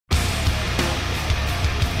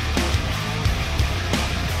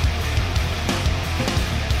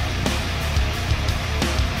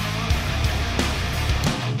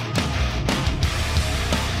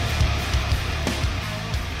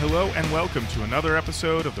Hello and welcome to another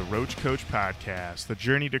episode of the Roach Coach Podcast, the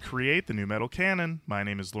journey to create the new metal canon. My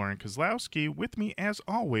name is Lauren Kozlowski. With me, as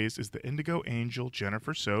always, is the Indigo Angel,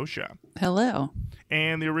 Jennifer Sosha. Hello.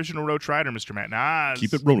 And the original Roach Rider, Mr. Matt Nas.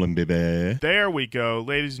 Keep it rolling, baby. There we go.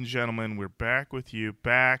 Ladies and gentlemen, we're back with you,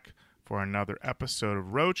 back for another episode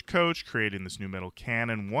of Roach Coach, creating this new metal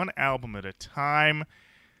canon, one album at a time.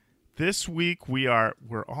 This week,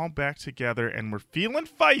 we're all back together, and we're feeling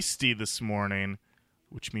feisty this morning,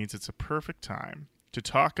 which means it's a perfect time to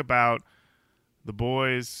talk about the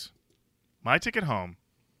boys, My Ticket Home,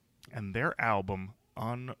 and their album,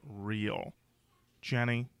 unReal.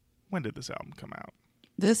 Jenny, when did this album come out?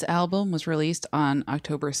 This album was released on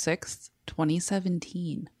October 6th,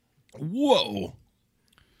 2017. Whoa.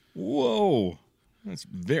 That's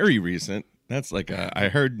very recent. That's like I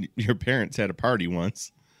heard your parents had a party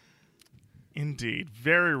once. Indeed.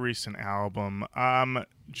 Very recent album.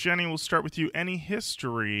 Jenny, we'll start with you. Any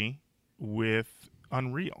history with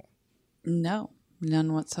unReal? No,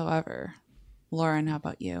 none whatsoever. Lauren, how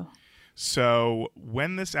about you? So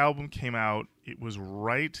when this album came out, it was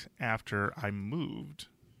right after I moved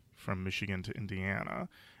from Michigan to Indiana.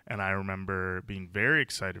 And I remember being very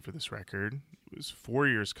excited for this record. It was 4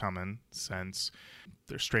 years coming since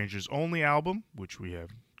their Strangers Only album, which we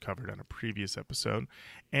have covered on a previous episode.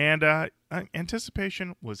 And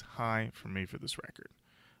anticipation was high for me for this record.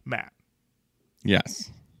 Matt. Yes.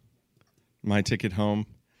 My Ticket Home.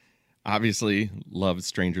 Obviously, loved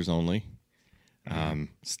Strangers Only.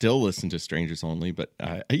 Still listen to Strangers Only, but,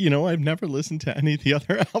 I've never listened to any of the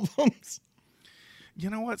other albums. You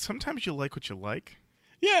know what? Sometimes you like what you like.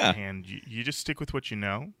 Yeah. And you just stick with what you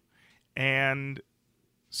know. And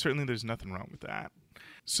certainly there's nothing wrong with that.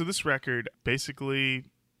 So this record, basically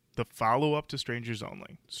the follow-up to Strangers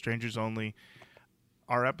Only. Strangers Only,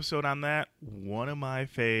 our episode on that, one of my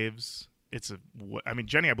faves.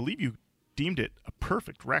 Jenny, I believe you deemed it a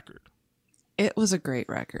perfect record. It was a great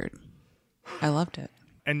record. I loved it.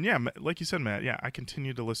 And yeah, like you said, Matt, I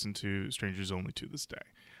continue to listen to Strangers Only to this day.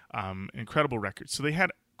 Incredible record. So they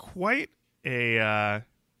had quite a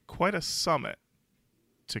summit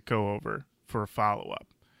to go over for a follow-up.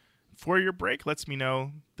 4-year break lets me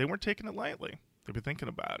know they weren't taking it lightly. They've been thinking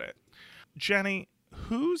about it. Jenny,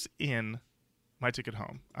 who's in My Ticket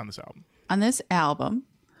Home on this album? On this album,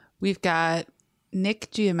 we've got Nick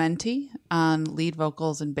Giamenti on lead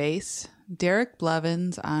vocals and bass, Derek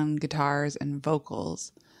Blevins on guitars and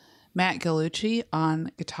vocals, Matt Gallucci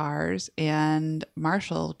on guitars, and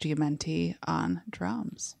Marshall Giamenti on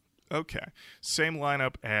drums. Okay. Same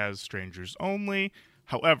lineup as Strangers Only.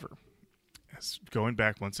 However, going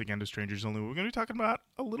back once again to Strangers Only, we're going to be talking about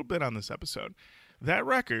a little bit on this episode. That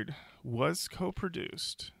record was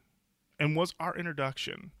co-produced and was our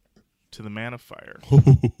introduction to the Man of Fire,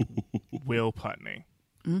 Will Putney.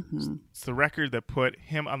 Mm-hmm. It's the record that put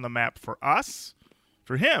him on the map for us.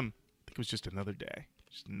 For him, I think it was just another day.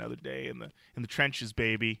 Just another day in the trenches,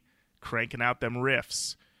 baby, cranking out them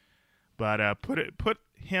riffs. But put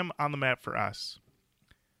him on the map for us.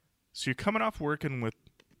 So you're coming off working with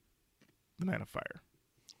the Man of Fire.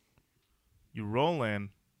 You roll in.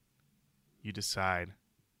 You decide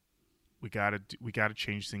we gotta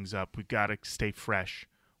change things up. We gotta stay fresh.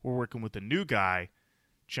 We're working with a new guy.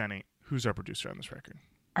 Jenny, who's our producer on this record?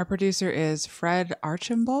 Our producer is Fred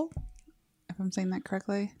Archambault, if I'm saying that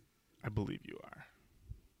correctly. I believe you are.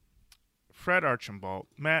 Fred Archambault.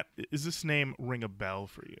 Matt, is this name ring a bell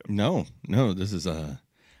for you? No, this is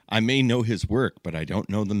I may know his work, but I don't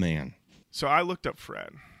know the man. So I looked up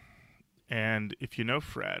Fred. And if you know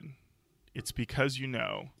Fred, it's because you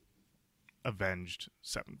know Avenged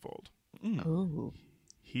Sevenfold. Oh,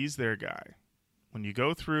 He's their guy. When you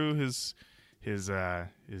go through his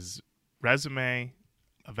resume,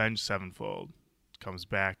 Avenged Sevenfold comes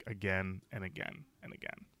back again and again and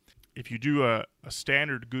again. If you do a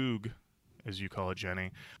standard Goog, as you call it,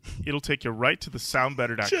 Jenny, it'll take you right to the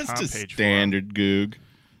soundbetter.com Just a page. standard Goog.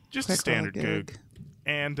 Just quick a standard little Goog.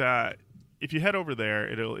 And if you head over there,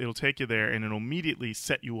 it'll take you there, and it'll immediately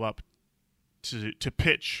set you up to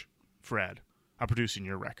pitch Fred on producing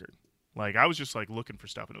your record. Like, I was just like looking for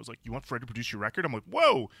stuff, and it was like, you want Fred to produce your record? I'm like,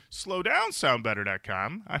 whoa, slow down,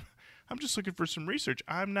 soundbetter.com. I'm just looking for some research.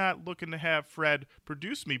 I'm not looking to have Fred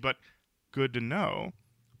produce me, but good to know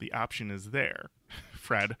the option is there.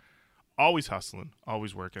 Fred, always hustling,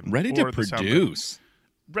 always working. Ready to produce.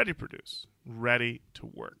 Ready to produce. Ready to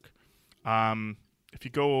work. If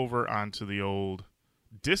you go over onto the old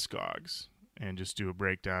Discogs and just do a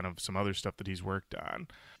breakdown of some other stuff that he's worked on.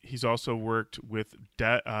 He's also worked with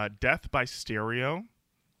Death by Stereo.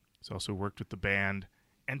 He's also worked with the band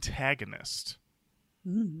Antagonist.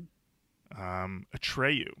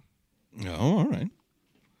 Atreyu, Oh, all right.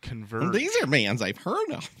 Converge. These are bands I've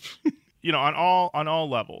heard of. On all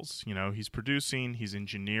levels. He's producing, he's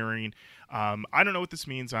engineering. I don't know what this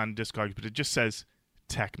means on Discogs, but it just says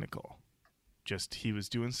technical. Just he was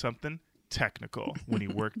doing something technical when he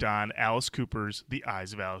worked on Alice Cooper's The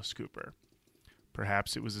Eyes of Alice Cooper.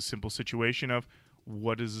 Perhaps it was a simple situation of,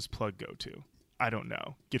 what does this plug go to? I don't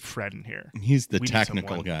know. Get Fred in here. He's the We need technical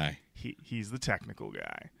someone. guy. He's the technical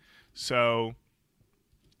guy. So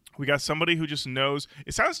we got somebody who just knows.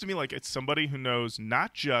 It sounds to me like it's somebody who knows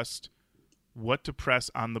not just what to press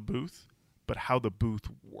on the booth, but how the booth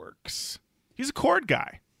works. He's a chord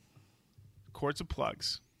guy. Chords and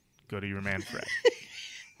plugs. Go to your man Fred.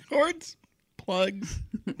 Chords, plugs,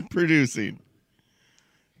 producing.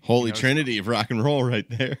 Holy Trinity of rock and roll right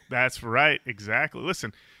there. That's right. Exactly.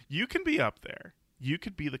 Listen, you can be up there. You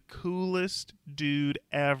could be the coolest dude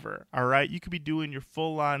ever. All right? You could be doing your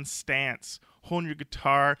full-on stance, holding your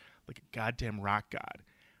guitar like a goddamn rock god.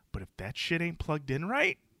 But if that shit ain't plugged in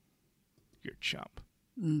right, you're a chump.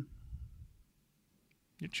 You're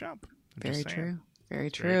a chump. I'm Very just saying. true. Very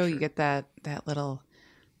It's true. very true. You get that little,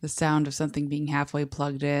 the sound of something being halfway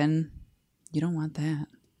plugged in. You don't want that.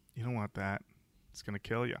 You don't want that. It's going to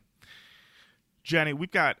kill you. Jenny,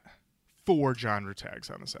 we've got 4 genre tags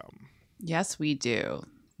on this album. Yes, we do.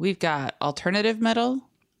 We've got alternative metal,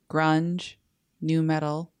 grunge, new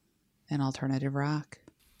metal, and alternative rock.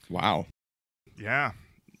 Wow. Yeah.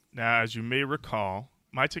 Now, as you may recall,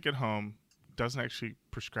 My Ticket Home doesn't actually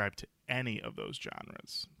prescribe to any of those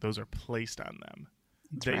genres. Those are placed on them.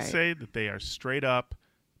 That's They right. say that they are straight up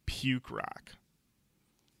puke rock.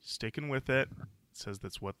 Sticking with it. It says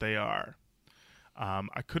that's what they are.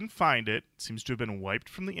 I couldn't find it. It seems to have been wiped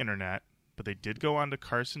from the internet, but they did go on to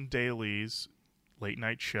Carson Daly's late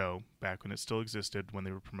night show back when it still existed, when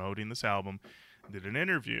they were promoting this album, did an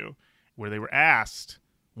interview where they were asked,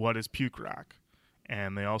 what is puke rock?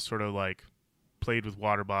 And they all sort of like played with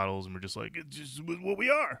water bottles and were just like, it's just what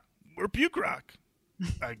we are. We're puke rock.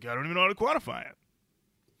 I don't even know how to quantify it.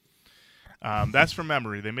 That's from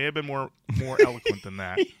memory. They may have been more eloquent than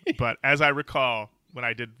that. But as I recall, when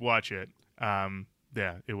I did watch it,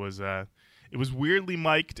 it was weirdly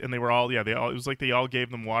mic'd, and they all it was like they all gave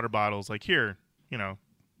them water bottles, like, here,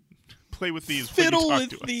 play with these. Fiddle when you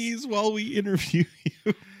talk with to us. these while we interview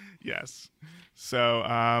you. Yes. So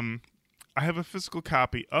I have a physical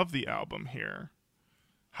copy of the album here.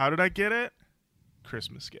 How did I get it?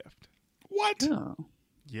 Christmas gift. What? Oh.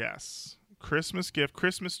 Yes. Christmas gift.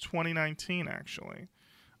 Christmas 2019, actually.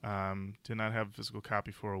 Did not have a physical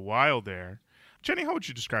copy for a while there. Jenny, how would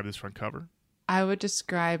you describe this front cover? I would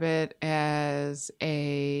describe it as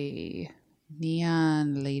a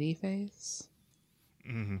neon lady face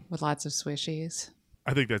with lots of swishies.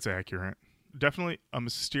 I think that's accurate. Definitely a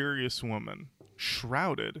mysterious woman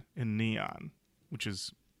shrouded in neon, which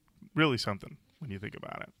is really something when you think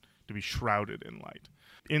about it, to be shrouded in light.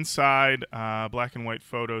 Inside, black and white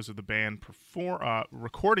photos of the band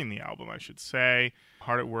recording the album, I should say.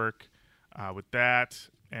 Hard at work with that,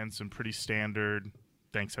 and some pretty standard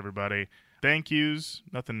thanks everybody. Thank yous,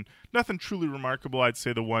 nothing truly remarkable. I'd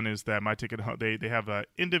say the one is that My Ticket Home, they have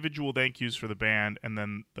individual thank yous for the band, and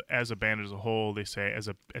then as a band as a whole, they say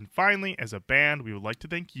and finally, as a band, we would like to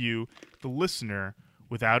thank you, the listener.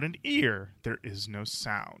 Without an ear, there is no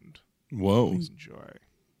sound. Whoa. Please enjoy.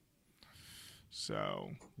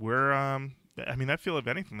 So we're I feel, if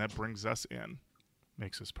anything, that brings us in,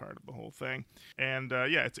 makes us part of the whole thing. And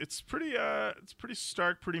it's pretty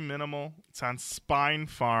stark, pretty minimal. It's on Spine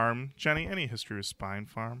Farm. Jenny, any history with Spine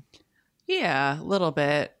Farm? Yeah, a little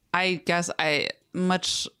bit. I guess I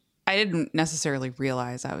didn't necessarily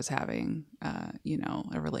realize I was having a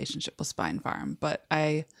relationship with Spine Farm, but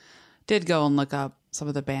I did go and look up some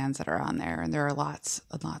of the bands that are on there, and there are lots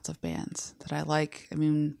and lots of bands that I like. I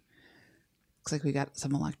mean, looks like we got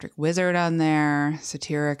some Electric Wizard on there,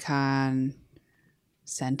 Satyricon,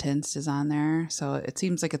 Sentenced is on there. So it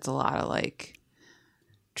seems like it's a lot of like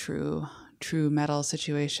true metal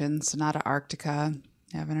situations. Sonata Arctica,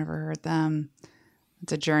 I haven't ever heard them.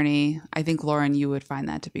 It's a journey. I think, Lauren, you would find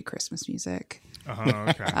that to be Christmas music.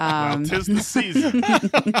 Okay. Well, 'tis the season.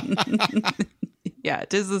 Yeah,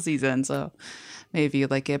 'tis the season, so maybe you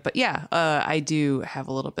like it. But yeah, I do have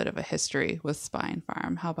a little bit of a history with Spine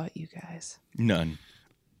Farm. How about you guys? None.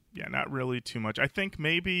 Yeah, not really too much. I think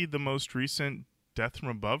maybe the most recent Death from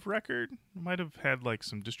Above record might have had like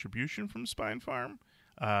some distribution from Spine Farm,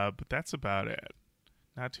 but that's about it.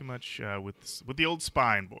 Not too much with the old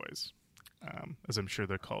Spine boys, as I'm sure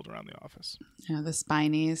they're called around the office. Yeah, the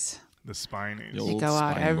Spinies. The Spinies. The They old go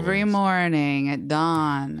out Spine every Boys. morning at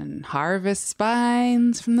dawn and harvest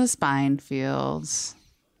spines from the spine fields.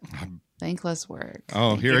 Thankless work.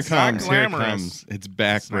 Oh, here it It's not comes. Here it glamorous. comes. It's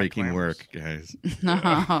back-breaking glamorous. work, guys. No.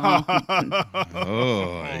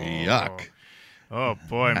 Oh, yuck. Oh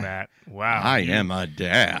boy, Matt! Wow, I am a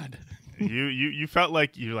dad. You felt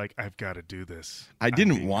like you're like, I've got to do this. I I'm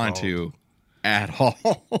didn't being want called. to at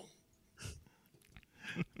all.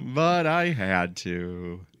 But I had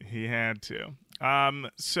to. He had to.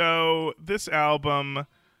 So this album,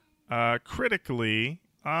 critically,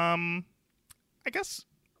 I guess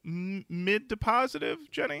mid to positive.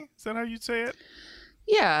 Jenny, is that how you'd say it?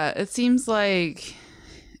 Yeah, it seems like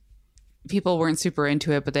people weren't super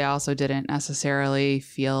into it, but they also didn't necessarily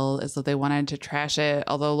feel as though they wanted to trash it.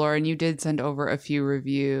 Although, Lauren, you did send over a few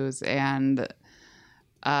reviews, and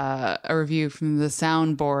a review from the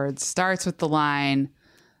soundboard starts with the line,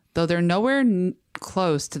 though they're nowhere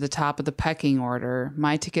close to the top of the pecking order,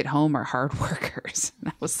 my ticket home are hard workers. And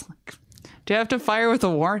I was like, do you have to fire with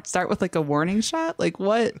start with like a warning shot? Like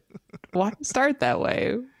what? Why start that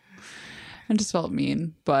way? I just felt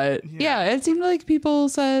mean. But yeah, it seemed like people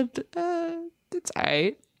said, it's all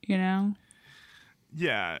right, you know?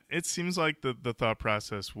 Yeah, it seems like the thought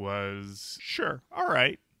process was, sure, all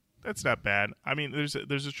right, that's not bad. I mean, there's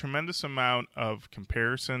a tremendous amount of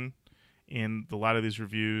comparison in a lot of these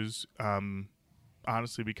reviews,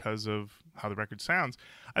 honestly, because of how the record sounds.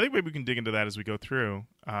 I think maybe we can dig into that as we go through.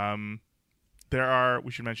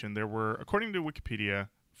 We should mention, there were, according to Wikipedia,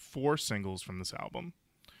 4 singles from this album.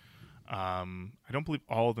 I don't believe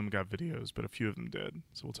all of them got videos, but a few of them did.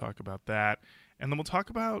 So we'll talk about that. And then we'll talk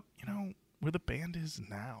about, where the band is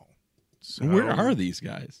now. So, Where are these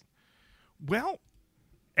guys? Well,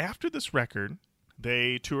 after this record,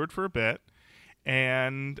 they toured for a bit,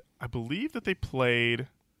 and I believe that they played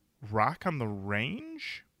Rock on the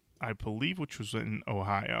Range, which was in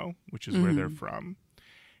Ohio, which is where they're from.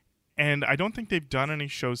 And I don't think they've done any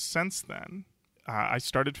shows since then. I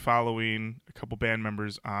started following a couple band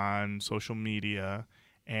members on social media,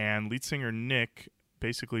 and lead singer Nick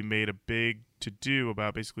basically made a big to-do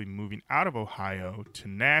about basically moving out of Ohio to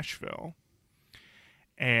Nashville.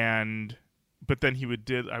 But then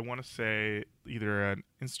I want to say either an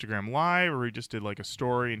Instagram Live or he just did like a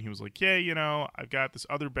story, and he was like, yeah, I've got this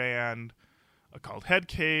other band called Head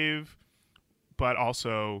Cave, but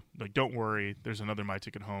also, like, don't worry, there's another My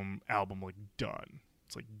Ticket Home album, like, done.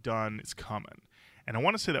 It's like done, it's coming. And I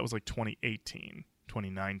want to say that was like 2018,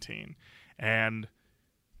 2019. And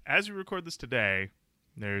as we record this today,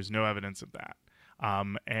 there's no evidence of that.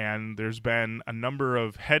 And there's been a number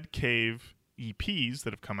of Head Cave EPs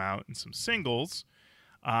that have come out and some singles,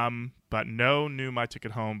 but no new My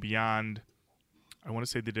Ticket Home beyond, I want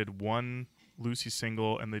to say they did one Lucy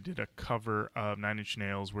single and they did a cover of Nine Inch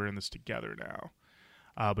Nails' We're in This Together Now.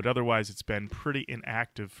 But otherwise, it's been pretty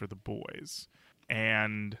inactive for the boys.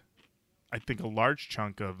 And I think a large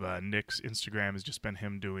chunk of Nick's Instagram has just been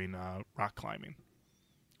him doing rock climbing.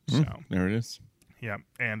 So There it is. yeah,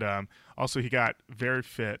 and also he got very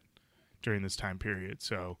fit during this time period.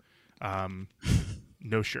 So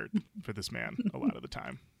no shirt for this man a lot of the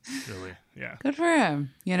time. Really, yeah. Good for him.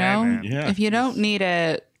 Hey, man. Yeah. If you don't need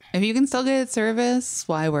it, if you can still get it service,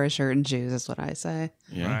 why wear a shirt and shoes is what I say.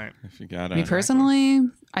 Yeah. Right. If you got Me personally,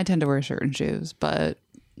 I tend to wear a shirt and shoes, but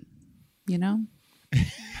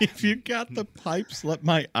If you got the pipes, let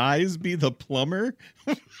my eyes be the plumber.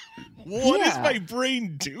 What is Yeah. my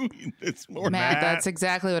brain doing this morning? Matt, Matt. that's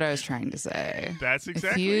exactly what I was trying to say. That's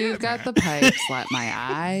exactly If you've it, got man. the pipes, let my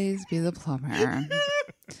eyes be the plumber.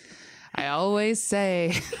 I always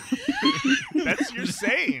say, That's your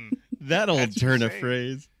saying. That old That's turn of insane.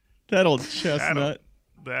 phrase. That old chestnut.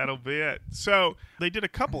 That'll be it. So they did a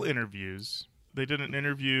couple interviews. They did an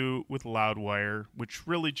interview with Loudwire, which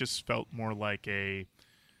really just felt more like an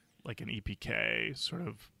EPK sort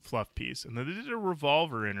of fluff piece. And then they did a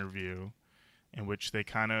Revolver interview in which they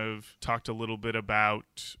kind of talked a little bit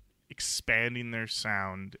about expanding their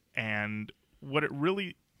sound. And what it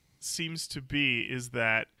really seems to be is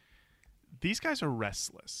that these guys are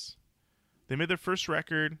restless. They made their first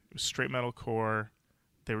record, it was straight metalcore.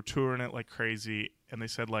 They were touring it like crazy, and they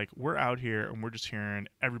said, like, we're out here and we're just hearing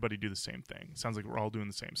everybody do the same thing. Sounds like we're all doing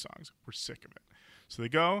the same songs. We're sick of it. So they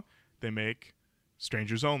go, they make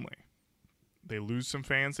Strangers Only. They lose some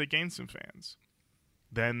fans, they gain some fans.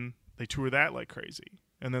 Then they tour that like crazy.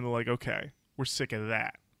 And then they're like, okay, we're sick of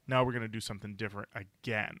that. Now we're going to do something different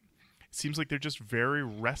again. It seems like they're just very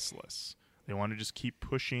restless. They want to just keep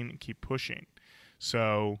pushing and keep pushing.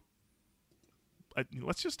 So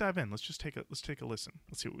let's just dive in. Let's take a listen.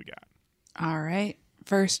 Let's see what we got. all right,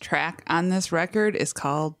 first track on this record is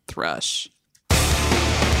called Thrush.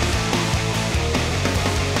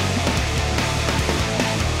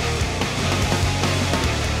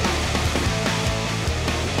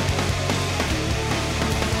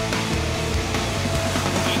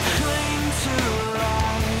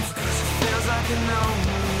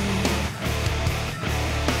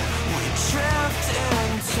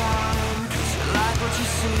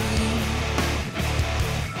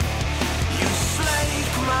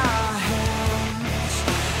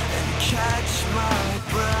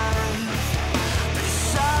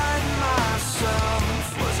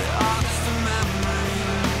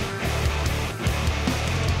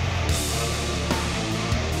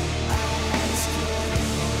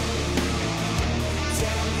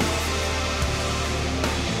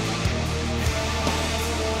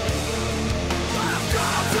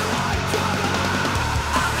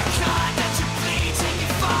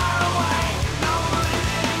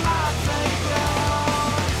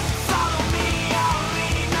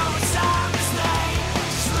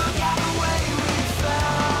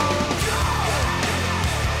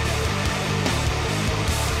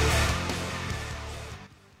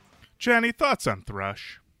 Jenny, thoughts on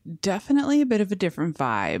Thrush? Definitely a bit of a different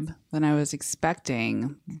vibe than I was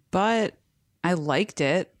expecting, but I liked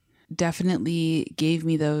it. Definitely gave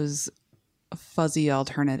me those fuzzy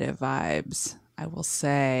alternative vibes, I will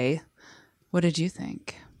say. What did you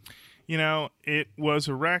think? You know, it was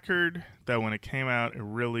a record that when it came out, it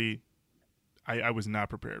really, I was not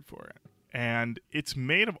prepared for it. And it's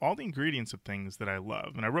made of all the ingredients of things that I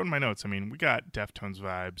love. And I wrote in my notes, I mean, we got Deftones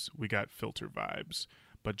vibes, we got Filter vibes,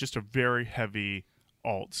 but just a very heavy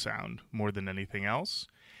alt sound more than anything else.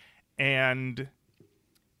 And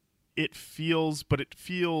it feels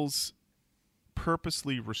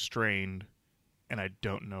purposely restrained, and I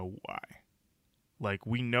don't know why. Like,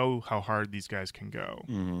 we know how hard these guys can go.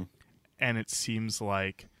 Mm-hmm. And it seems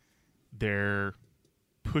like they're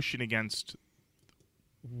pushing against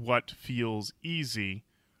what feels easy,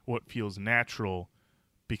 what feels natural,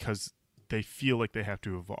 because they feel like they have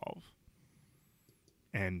to evolve.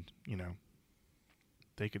 And, you know,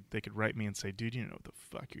 they could write me and say, dude, you know what the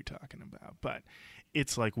fuck you're talking about. But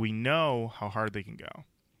it's like, we know how hard they can go.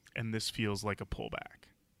 And this feels like a pullback.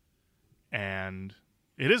 And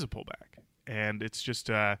it is a pullback. And it's just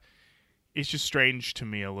strange to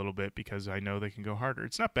me a little bit because I know they can go harder.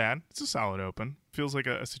 It's not bad. It's a solid open. Feels like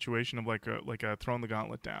a situation of like a throwing the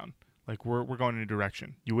gauntlet down. Like we're going in a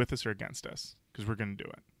direction. You with us or against us? Because we're going to do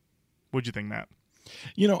it. What'd you think, Matt?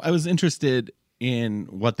 You know, I was interested in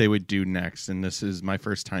what they would do next, and this is my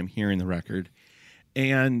first time hearing the record.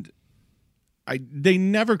 And they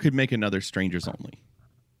never could make another Strangers Only.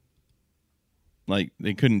 Like,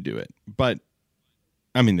 they couldn't do it. But,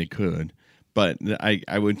 I mean, they could. But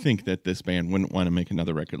I would think that this band wouldn't want to make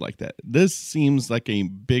another record like that. This seems like a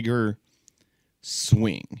bigger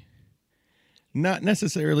swing. Not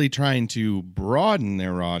necessarily trying to broaden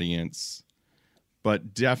their audience,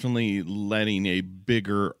 but definitely letting a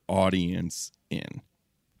bigger audience in.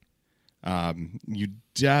 You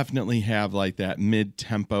definitely have like that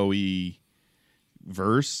mid-tempo-y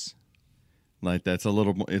verse. Like it's a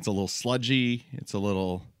little sludgy. It's a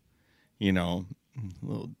little, you know, a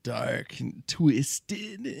little dark and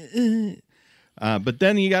twisted. But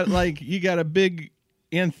then you got a big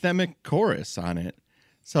anthemic chorus on it.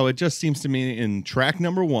 So it just seems to me in track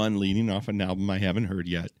number 1, leading off an album I haven't heard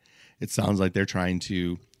yet, it sounds like they're trying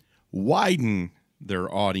to widen their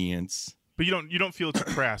audience. But you don't feel it's a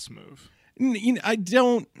crass move. I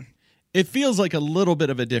don't. It feels like a little bit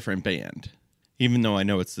of a different band, even though I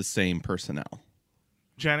know it's the same personnel.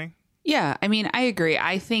 Jenny? Yeah, I mean, I agree.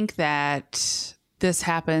 I think that this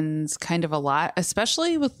happens kind of a lot,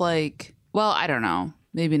 especially with like, well, I don't know,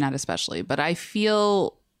 maybe not especially, but I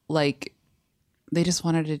feel like they just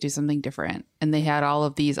wanted to do something different. And they had all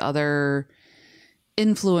of these other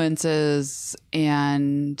influences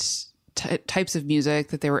and types of music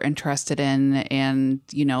that they were interested in. And,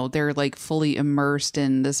 you know, they're like fully immersed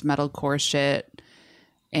in this metalcore shit.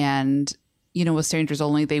 And, you know, with Strangers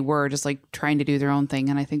Only, they were just like trying to do their own thing.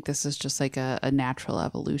 And I think this is just like a natural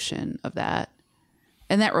evolution of that.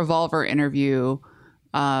 And that Revolver interview,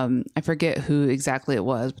 I forget who exactly it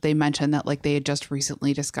was, but they mentioned that like they had just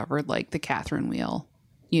recently discovered like the Catherine wheel,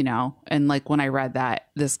 you know, and like when I read that,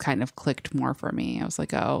 this kind of clicked more for me. I was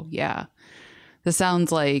like, oh yeah, this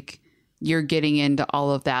sounds like you're getting into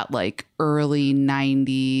all of that like early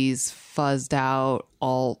 90s fuzzed out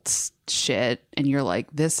alt shit. And you're like,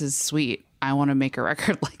 this is sweet. I want to make a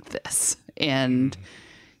record like this. And,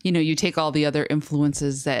 you know, you take all the other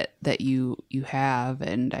influences that you have.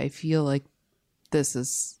 And I feel like this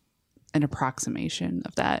is an approximation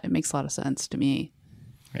of that. It makes a lot of sense to me.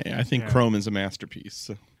 Hey, I think Chrome is a masterpiece.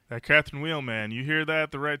 So. That Catherine Wheel, man, you hear that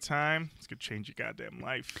at the right time, it's going to change your goddamn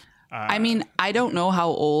life. I mean, I don't know how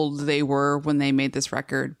old they were when they made this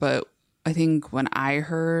record, but I think when I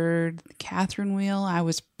heard Catherine Wheel, I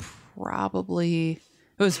was probably,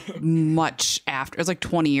 it was much after, it was like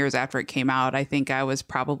 20 years after it came out. I think I was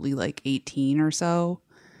probably like 18 or so.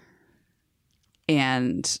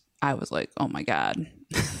 And I was like, oh my God,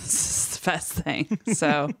 this is the best thing.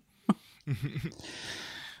 So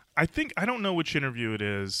I think, I don't know which interview it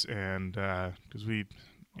is, and because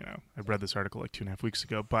I read this article like 2.5 weeks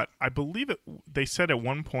ago, but I believe they said at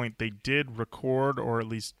one point they did record or at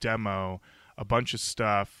least demo a bunch of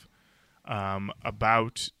stuff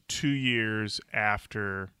about 2 years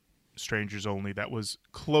after Strangers Only that was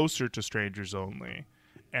closer to Strangers Only,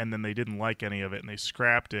 and then they didn't like any of it and they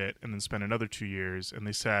scrapped it and then spent another 2 years, and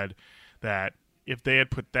they said that if they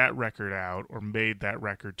had put that record out or made that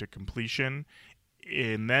record to completion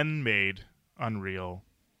and then made unReal,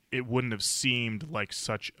 it wouldn't have seemed like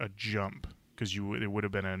such a jump because it would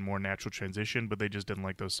have been a more natural transition, but they just didn't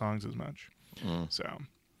like those songs as much. So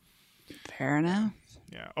fair enough.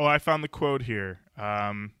 Yeah. Oh, I found the quote here.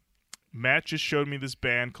 Matt just showed me this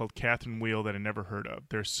band called Catherine Wheel that I never heard of.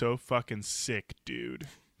 They're so fucking sick, dude.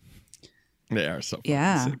 They are so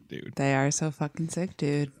fucking sick, dude. They are so fucking sick,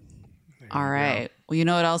 dude. All right. Go. Well, you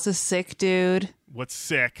know what else is sick, dude? What's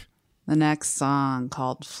sick? The next song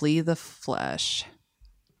called Flee the Flesh.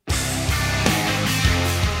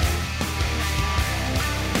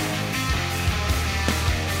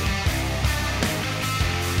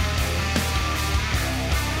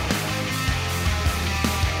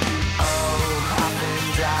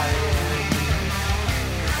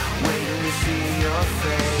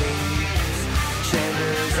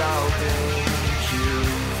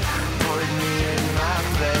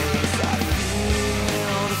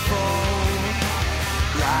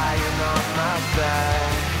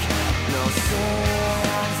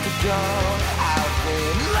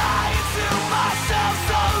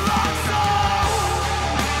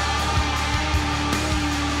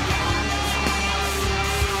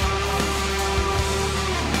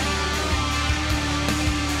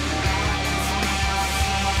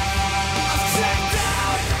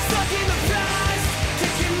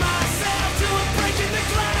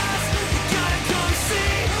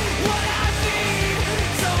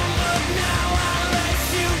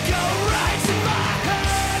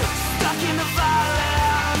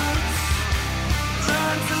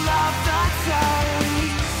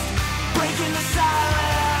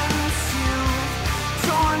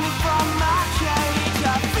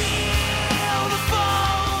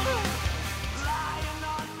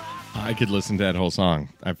 I could listen to that whole song.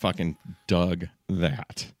 I fucking dug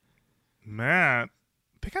that. Matt,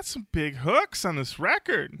 they got some big hooks on this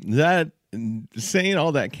record. That saying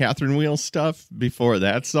all that Catherine Wheel stuff before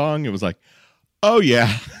that song, it was like, oh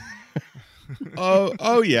yeah.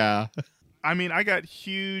 oh yeah. I mean, I got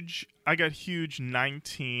huge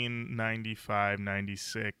 1995,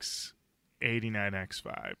 96, 89X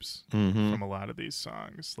vibes from a lot of these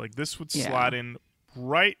songs. Like this would slot in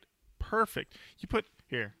right perfect. You put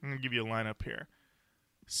here, I'm gonna give you a lineup here.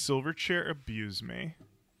 Silverchair Abuse Me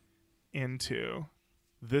into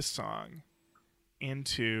this song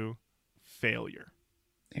into Failure.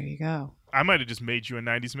 There you go. I might have just made you a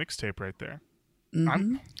 90s mixtape right there.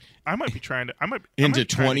 I might be trying to into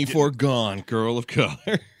 24 Gone, Girl of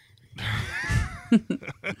Color.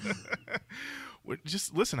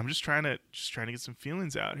 Just listen, I'm just trying to get some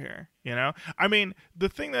feelings out here, you know? I mean, the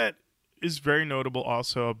thing that is very notable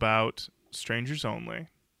also about Strangers Only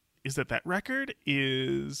is that record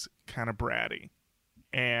is kind of bratty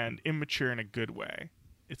and immature in a good way.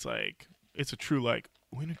 It's like, it's a true, like,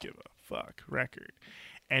 we don't give a fuck record.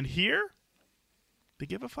 And here, they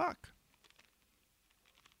give a fuck.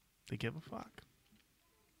 They give a fuck.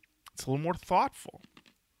 It's a little more thoughtful.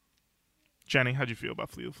 Jenny, how'd you feel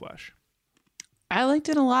about Flee the Flesh? I liked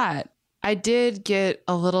it a lot. I did get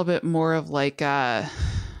a little bit more of like a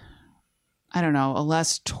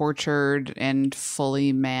less tortured and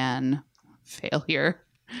fully man failure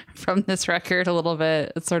from this record a little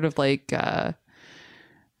bit. It's sort of like,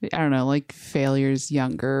 like Failure's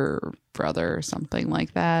younger brother or something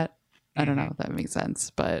like that. I don't know if that makes sense,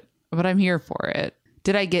 but I'm here for it.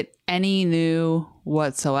 Did I get any new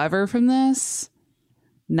whatsoever from this?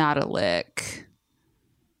 Not a lick.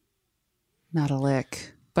 Not a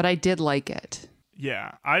lick. But I did like it.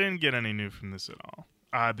 Yeah, I didn't get any new from this at all.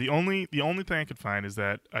 The only thing I could find is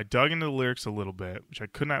that I dug into the lyrics a little bit, which I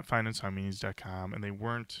could not find on songmeanings.com, and they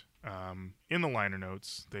weren't In the liner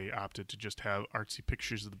notes, they opted to just have artsy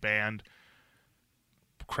pictures of the band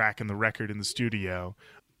cracking the record in the studio.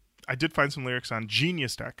 I did find some lyrics on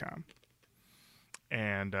Genius.com.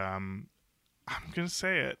 And I'm going to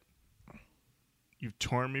say it. You've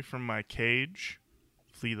torn me from my cage,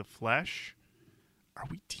 flee the flesh. Are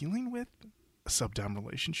we dealing with a sub-dom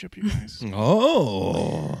relationship, you guys?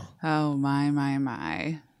 Oh. Oh,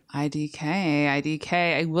 my.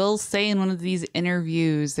 IDK. I will say in one of these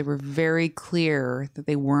interviews, they were very clear that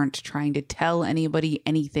they weren't trying to tell anybody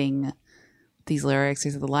anything with these lyrics. They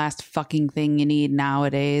said the last fucking thing you need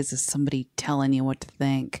nowadays is somebody telling you what to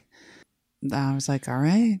think. I was like, all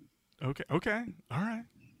right. Okay. All right.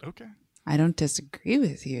 Okay. I don't disagree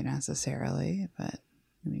with you necessarily, but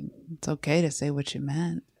I mean, it's okay to say what you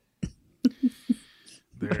meant.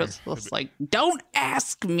 But it was like, don't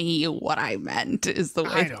ask me what I meant is the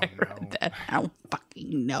way I read that. I don't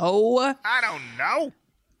fucking know. I don't know.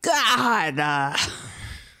 God.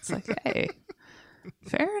 It's like, hey,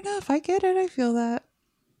 fair enough. I get it. I feel that.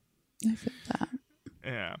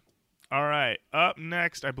 Yeah. All right. Up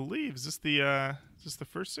next, I believe, is this the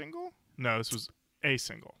first single? No, this was a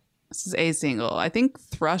single. This is a single. I think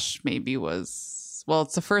Thrush maybe was, well,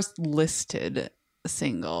 it's the first listed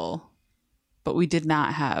single. But we did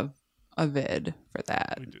not have a vid for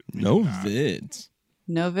that. No vids.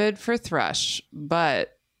 No vid for Thrush,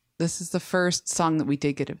 but this is the first song that we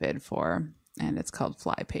did get a vid for, and it's called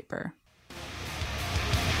Flypaper.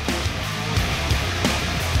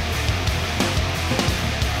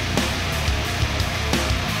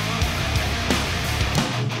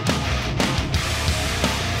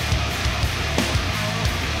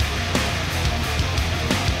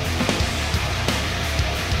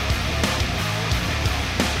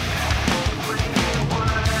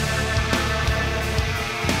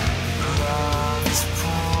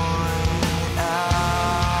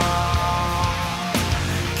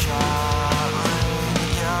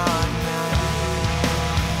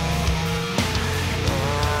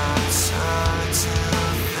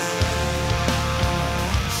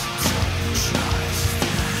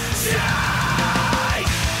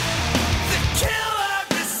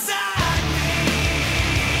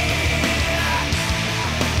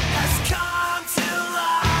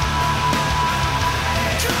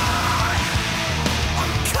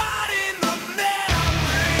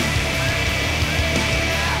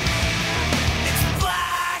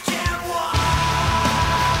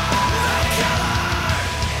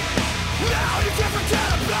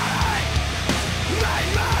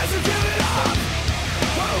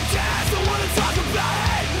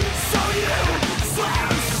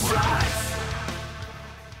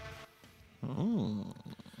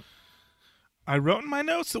 I wrote in my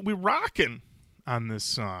notes that we're rocking on this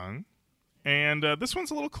song, and this one's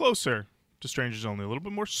a little closer to Strangers Only, a little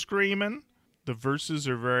bit more screaming. The verses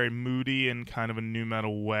are very moody in kind of a nu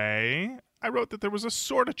metal way. I wrote that there was a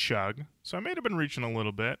sort of chug, so I may have been reaching a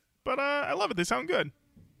little bit, but I love it. They sound good.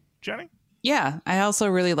 Jenny? Yeah, I also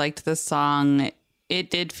really liked this song. It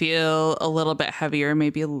did feel a little bit heavier,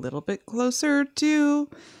 maybe a little bit closer to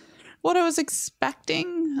what I was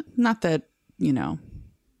expecting. Not that,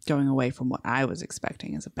 going away from what I was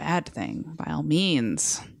expecting is a bad thing. By all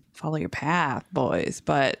means, follow your path, boys.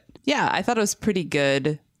 But yeah, I thought it was pretty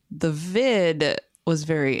good. The vid was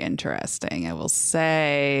very interesting, I will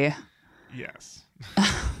say. Yes.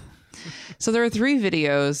 So there are 3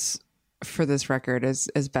 videos for this record, as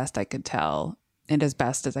best I could tell. And as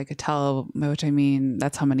best as I could tell, by which I mean,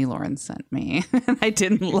 that's how many Lauren sent me. I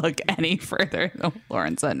didn't look any further than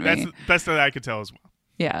Lauren sent me. That's the best that I could tell as well.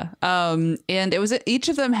 Yeah. And it was, each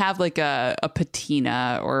of them have like a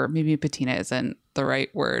patina, or maybe patina isn't the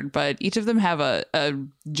right word, but each of them have a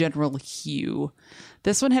general hue.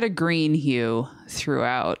 This one had a green hue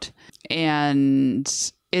throughout. And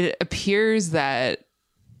it appears that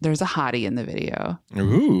there's a hottie in the video.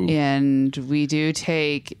 Ooh. And we do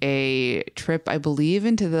take a trip, I believe,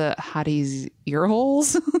 into the hottie's ear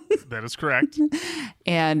holes. That is correct.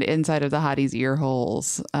 And inside of the hottie's ear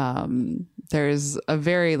holes, there's a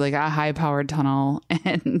very a high powered tunnel,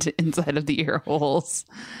 and inside of the ear holes,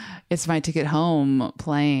 it's My Ticket Home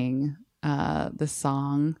playing this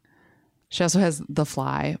song. She also has The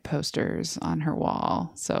Fly posters on her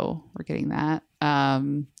wall, so we're getting that.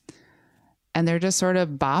 And they're just sort of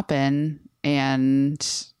bopping,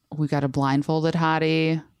 and we got a blindfolded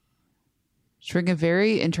hottie. She's wearing a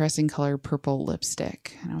very interesting color, purple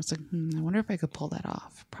lipstick. And I was like, I wonder if I could pull that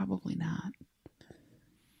off. Probably not.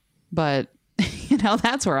 But,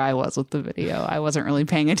 that's where I was with the video. I wasn't really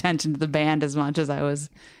paying attention to the band as much as I was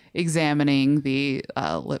examining the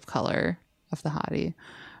lip color of the hottie.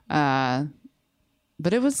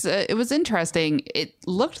 But it was interesting. It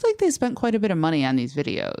looked like they spent quite a bit of money on these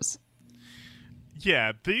videos.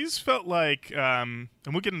 Yeah, these felt like, and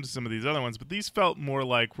we'll get into some of these other ones, but these felt more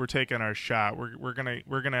like we're taking our shot. We're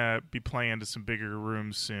gonna be playing to some bigger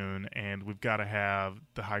rooms soon, and we've got to have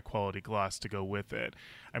the high quality gloss to go with it.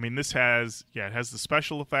 I mean, it has the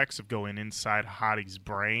special effects of going inside Hottie's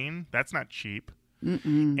brain. That's not cheap.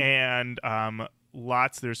 Mm-mm. And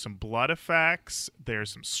there's some blood effects.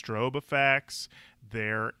 There's some strobe effects.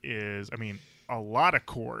 There is, I mean, a lot of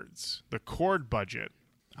chords. The chord budget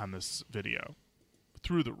on this video,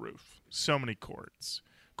 through the roof. So many chords.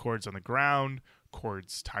 Chords on the ground,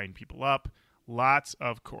 chords tying people up, lots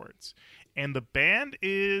of chords. And the band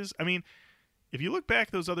is, I mean, if you look back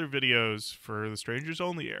at those other videos for the Strangers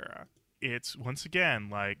Only era, it's once again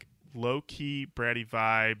like low-key bratty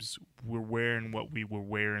vibes. We're wearing what we were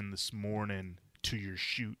wearing this morning to your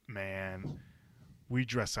shoot, man. We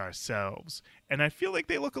dress ourselves. And I feel like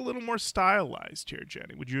they look a little more stylized here,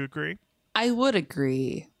 Jenny. Would you agree? I would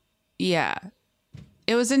agree. Yeah.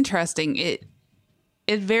 It was interesting. It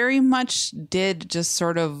very much did just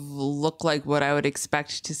sort of look like what I would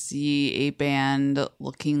expect to see a band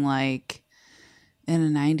looking like in a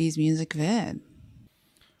 90s music vid.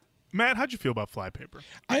 Matt, how'd you feel about Flypaper?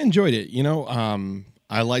 I enjoyed it.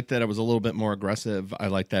 I liked that it was a little bit more aggressive. I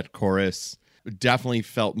liked that chorus. It definitely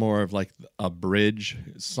felt more of like a bridge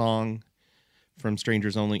song from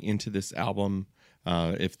Strangers Only into this album.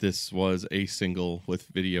 If this was a single with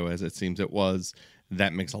video, as it seems it was,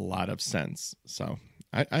 that makes a lot of sense. So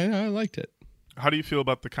I liked it. How do you feel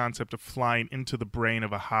about the concept of flying into the brain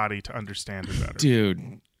of a hottie to understand her better?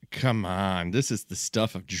 Dude, come on. This is the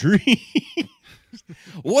stuff of dreams.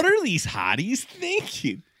 What are these hotties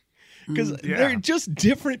thinking? Because they're just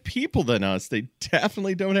different people than us. They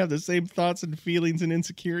definitely don't have the same thoughts and feelings and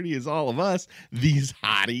insecurity as all of us. These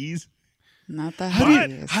hotties. Not the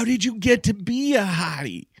How did you get to be a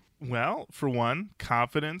hottie? Well, for one,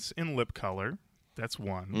 confidence in lip color. That's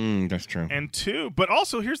one. That's true. And two, but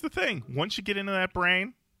also here's the thing. Once you get into that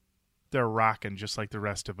brain, they're rocking just like the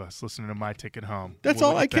rest of us, listening to My Ticket Home. That's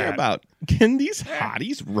all I care about. Can these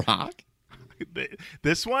hotties rock?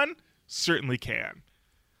 This one certainly can.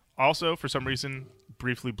 Also, for some reason,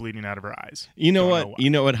 briefly bleeding out of her eyes. You know what?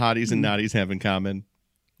 You know what hotties and naughties have in common?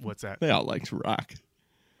 What's that? They all like to rock.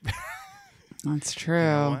 That's true. You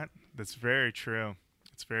know what? That's very true.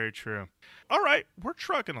 It's very true. All right, we're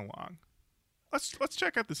trucking along. Let's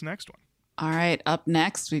check out this next one. All right, up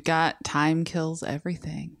next, we've got Time Kills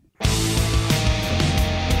Everything.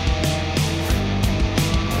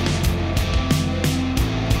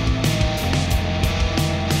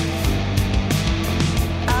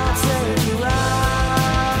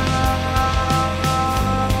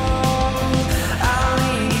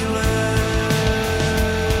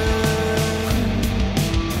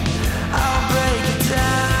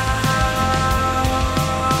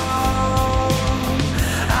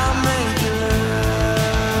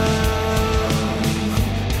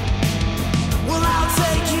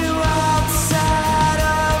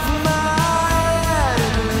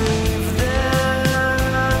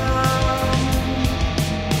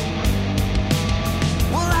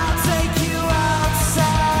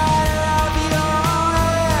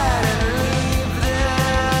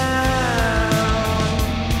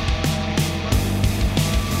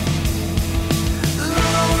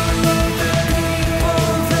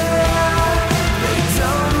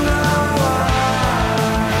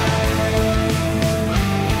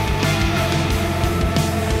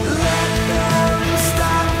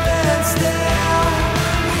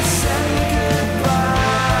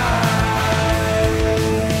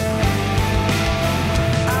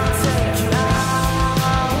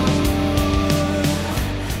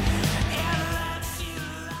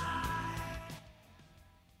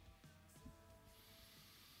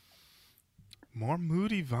 More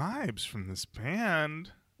moody vibes from this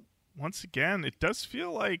band. Once again, it does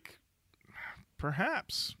feel like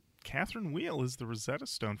perhaps Catherine Wheel is the Rosetta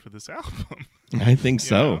Stone for this album. I think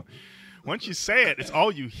so. Know? Once you say it, it's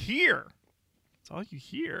all you hear. It's all you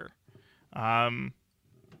hear. And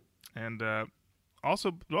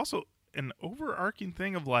also an overarching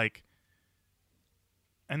thing of like,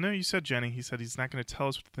 I know you said, Jenny, he said he's not going to tell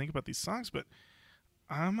us what to think about these songs, but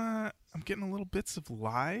I'm getting a little bits of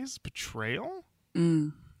lies, betrayal.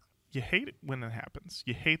 Mm. You hate it when it happens.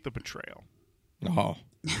 You hate the betrayal. Oh.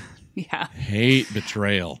 Yeah. Hate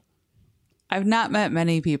betrayal. I've not met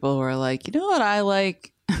many people who are like, you know what I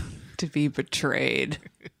like? To be betrayed.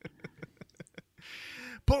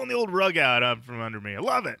 Pulling the old rug out from under me. I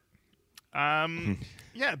love it.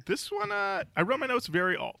 Yeah, this one, I wrote my notes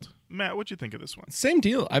very alt. Matt, what'd you think of this one? Same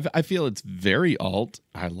deal. I feel it's very alt.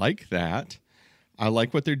 I like that. I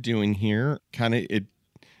like what they're doing here. It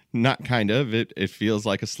feels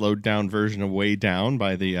like a slowed down version of Way Down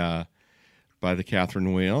by the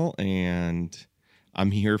Catherine Wheel, and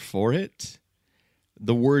I'm here for it.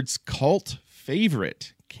 The words cult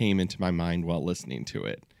favorite came into my mind while listening to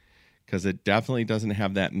it, because it definitely doesn't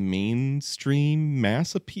have that mainstream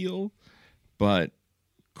mass appeal, but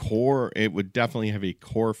core, it would definitely have a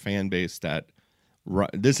core fan base that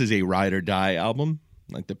this is a ride or die album.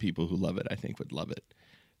 Like, the people who love it, I think, would love it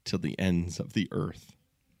till the ends of the earth.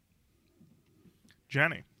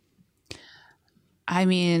 Jenny. I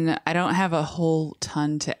mean, I don't have a whole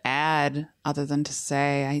ton to add other than to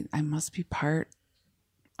say I must be part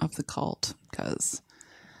of the cult, because,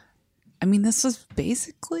 I mean, this was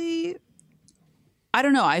basically, I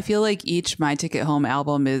don't know. I feel like each My Ticket Home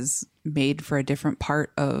album is made for a different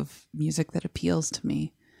part of music that appeals to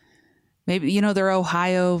me. Maybe, they're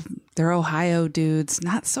Ohio dudes,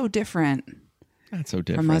 not so different. Not so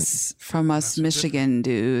different from us Michigan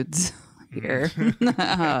dudes here.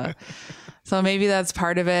 So maybe that's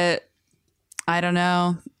part of it. I don't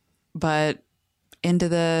know, but into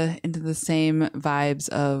the same vibes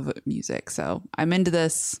of music. So I'm into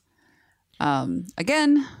this.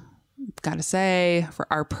 Again, gotta say, for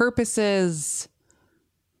our purposes,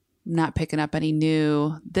 I'm not picking up any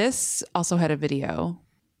new. This also had a video,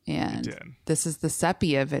 and this is the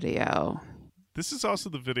sepia video. This is also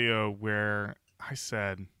the video where I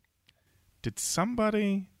said, did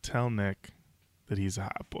somebody tell Nick that he's a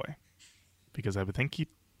hot boy? Because I would think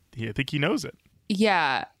I think he knows it.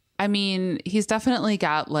 Yeah. I mean, he's definitely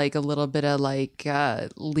got like a little bit of like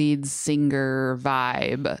lead singer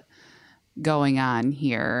vibe going on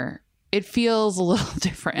here. It feels a little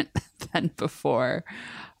different than before,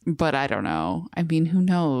 but I don't know. I mean, who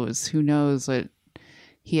knows? Who knows what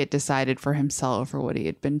he had decided for himself or what he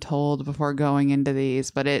had been told before going into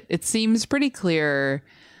these. But it seems pretty clear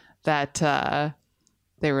that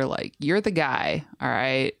they were like, you're the guy. All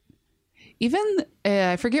right. Even,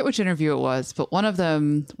 I forget which interview it was, but one of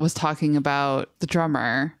them was talking about the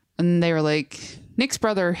drummer, and they were like, Nick's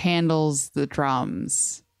brother handles the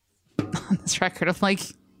drums on this record. I'm like,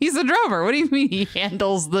 he's a drummer. What do you mean he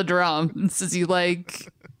handles the drums? Is he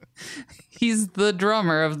like, he's the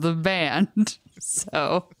drummer of the band?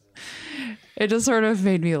 So it just sort of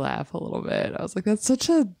made me laugh a little bit. I was like, that's such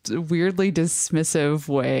a weirdly dismissive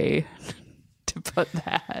way to put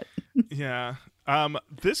that. Yeah.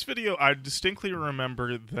 This video, I distinctly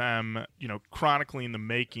remember them, chronicling the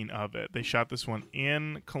making of it. They shot this one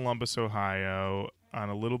in Columbus, Ohio, on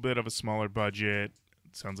a little bit of a smaller budget.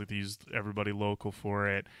 It sounds like they used everybody local for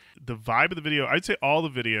it. The vibe of the video, I'd say all the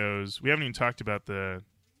videos, we haven't even talked about the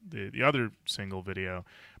other single video,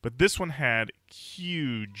 but this one had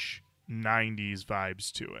huge 90s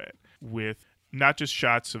vibes to it, with not just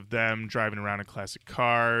shots of them driving around in classic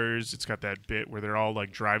cars. It's got that bit where they're all like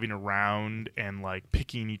driving around and like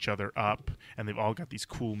picking each other up, and they've all got these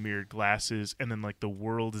cool mirrored glasses, and then like the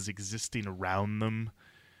world is existing around them,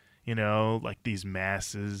 like these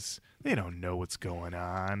masses. They don't know what's going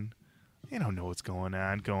on.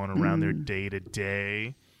 Going around their day to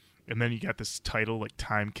day. And then you got this title like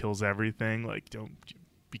Time Kills Everything. Like, don't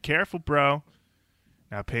be careful, bro.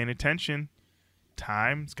 Not paying attention.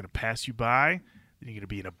 Time is going to pass you by. Then you're going to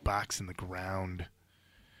be in a box in the ground.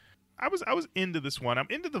 I was into this one. I'm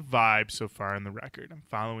into the vibe so far in the record. I'm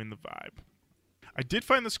following the vibe. I did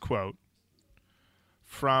find this quote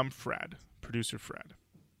from Fred, producer Fred,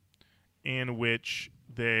 in which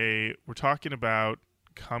they were talking about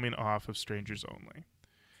coming off of Strangers Only.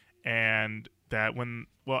 And that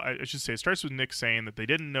I should say, it starts with Nick saying that they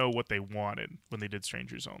didn't know what they wanted when they did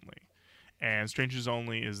Strangers Only. And Strangers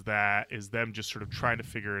Only is them just sort of trying to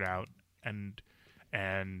figure it out, and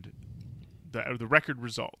the record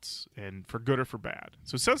results, and for good or for bad.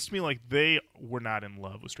 So it sounds to me like they were not in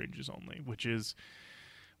love with Strangers Only, which is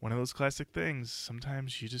one of those classic things.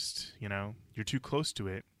 Sometimes you just, you're too close to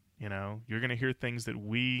it. You're going to hear things that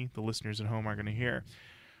we, the listeners at home, are going to hear.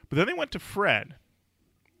 But then they went to Fred,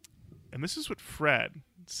 and this is what Fred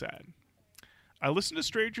said. I listened to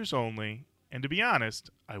Strangers Only, and to be honest,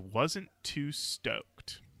 I wasn't too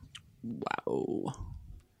stoked. Wow,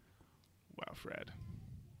 Fred.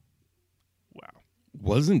 Wow.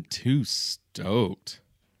 Wasn't too stoked.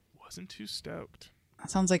 That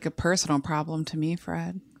sounds like a personal problem to me,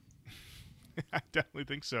 Fred. I definitely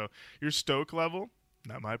think so. Your stoke level,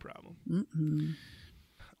 not my problem. Mm-mm.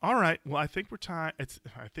 All right. Well, I think it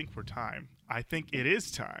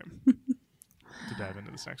is time to dive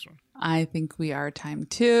into this next one. I think we are time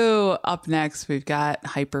too. Up next, we've got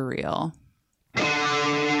Hyperreal.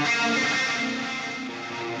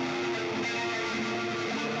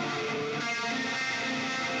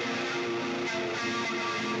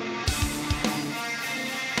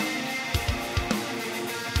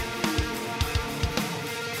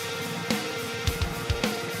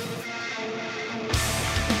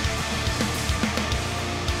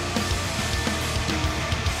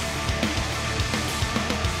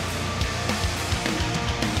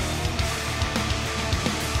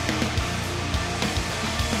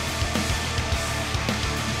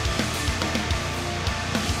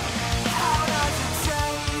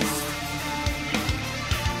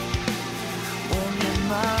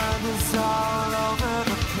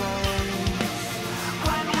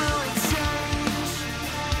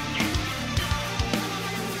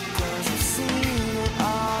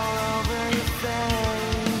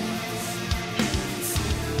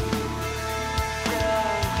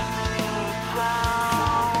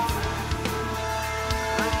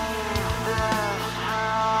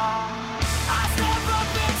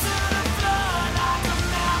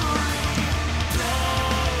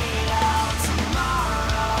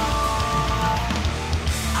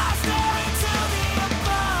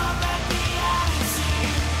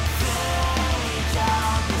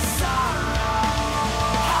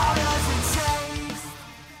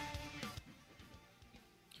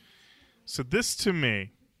 So this to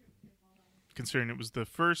me, considering it was the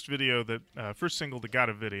first video that first single that got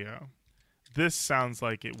a video, this sounds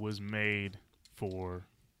like it was made for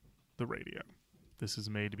the radio. This is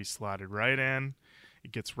made to be slotted right in.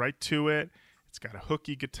 It gets right to it. It's got a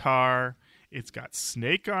hooky guitar. It's got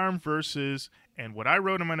snake arm verses. And what I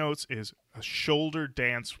wrote in my notes is a shoulder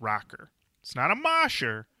dance rocker. It's not a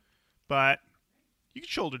mosher, but you can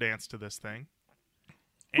shoulder dance to this thing.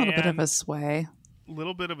 A little bit of a sway.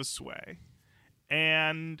 Little bit of a sway.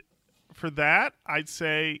 And for that, I'd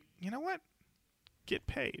say, you know what? Get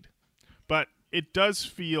paid. But it does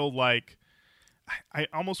feel like, I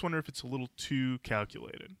almost wonder if it's a little too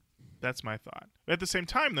calculated. That's my thought. But at the same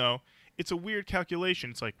time, though, it's a weird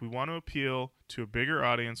calculation. It's like we want to appeal to a bigger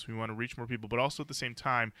audience. We want to reach more people. But also at the same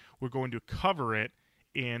time, we're going to cover it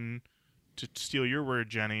in, to steal your word,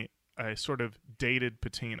 Jenny, a sort of dated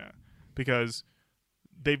patina. Because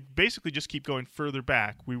they basically just keep going further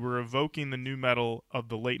back. We were evoking the new metal of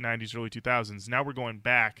the late 90s, early 2000s. Now we're going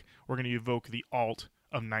back. We're going to evoke the alt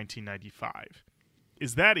of 1995.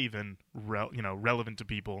 Is that even relevant to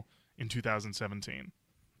people in 2017?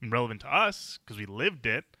 And relevant to us because we lived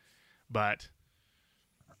it, but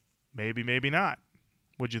maybe not.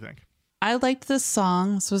 What'd you think? I liked this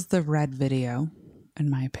song. This was the Red video, in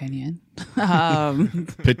my opinion.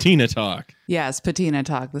 Patina talk. Yes, patina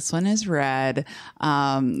talk. This one is Red.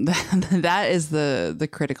 That is the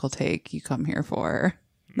critical take you come here for.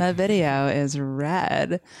 That video is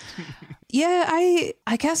Red. Yeah,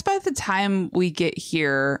 I guess by the time we get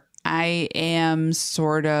here, I am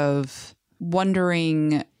sort of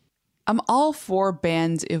wondering. I'm all for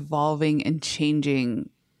bands evolving and changing,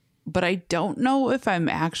 but I don't know if I'm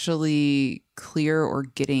actually clear or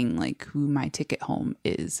getting like who my ticket home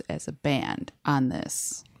is as a band on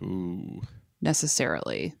this. Ooh.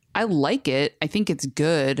 Necessarily. I like it. I think it's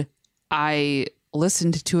good. I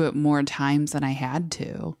listened to it more times than I had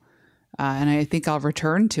to. And I think I'll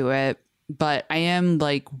return to it. But I am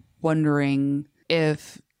like wondering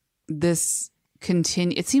if this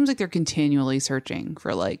it seems like they're continually searching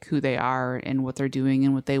for like who they are and what they're doing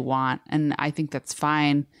and what they want. And I think that's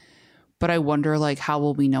fine. But I wonder like how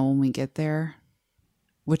will we know when we get there?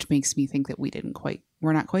 Which makes me think that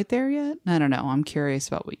we're not quite there yet. I don't know. I'm curious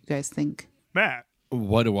about what you guys think. Matt.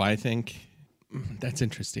 What do I think? That's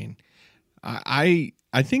interesting. I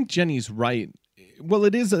think Jenny's right. Well,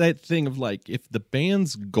 it is that thing of like, if the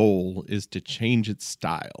band's goal is to change its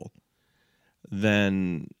style,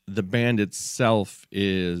 then the band itself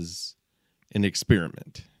is an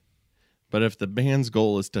experiment. But if the band's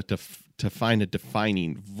goal is to find a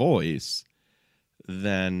defining voice,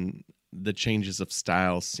 then the changes of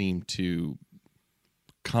style seem to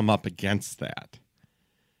come up against that.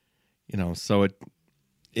 So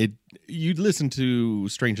you listen to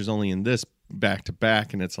Strangers Only in this back to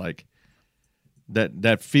back, and it's like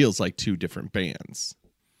that feels like two different bands.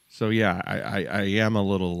 So yeah, I am a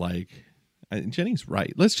little like, Jenny's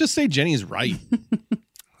right. Let's just say Jenny's right.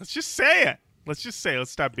 Let's just say it.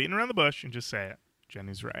 Let's stop beating around the bush and just say it.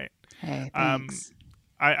 Jenny's right. Hey, thanks.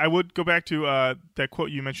 I would go back to that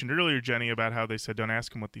quote you mentioned earlier, Jenny, about how they said, don't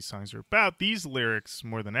ask them what these songs are about. These lyrics,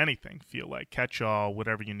 more than anything, feel like catch-all,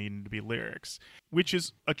 whatever you need them to be lyrics, which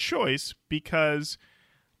is a choice because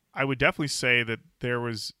I would definitely say that there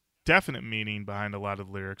was definite meaning behind a lot of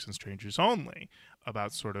the lyrics in Strangers Only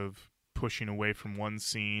about sort of pushing away from one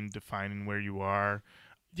scene, defining where you are.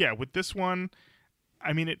 Yeah, with this one,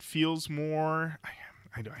 I mean, it feels more,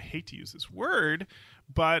 I hate to use this word,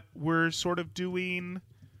 but we're sort of doing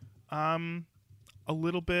a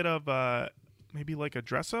little bit of maybe like a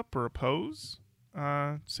dress up or a pose.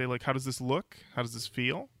 Say like, how does this look? How does this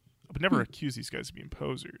feel? I would never accuse these guys of being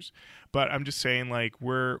posers, but I'm just saying like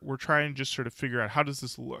we're trying to just sort of figure out, how does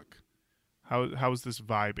this look? How is this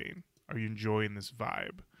vibing? Are you enjoying this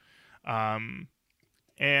vibe?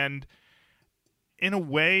 And in a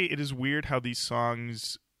way, it is weird how these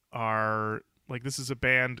songs are like, this is a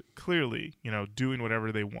band clearly, doing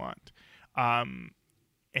whatever they want.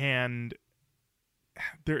 And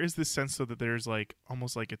there is this sense though that there's like,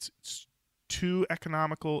 almost like it's too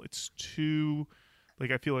economical. It's too,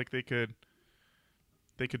 like, I feel like they could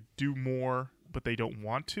do more, but they don't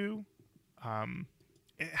want to. I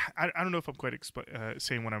don't know if I'm quite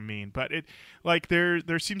saying what I mean, but it like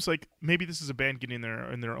there seems like maybe this is a band getting there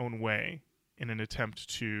in their own way in an attempt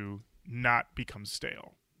to not become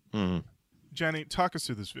stale. Mm-hmm. Jenny, talk us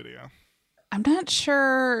through this video. I'm not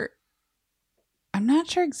sure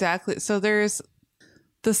exactly. So there's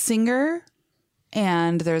the singer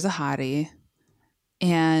and there's a hottie,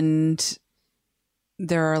 and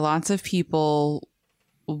there are lots of people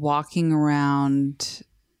walking around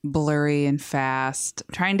blurry and fast.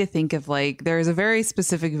 I'm trying to think of like, there's a very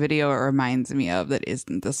specific video it reminds me of that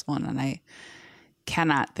isn't this one, and I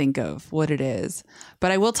cannot think of what it is.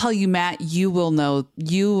 But I will tell you, Matt, this will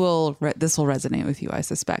resonate with you, I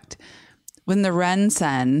suspect. When the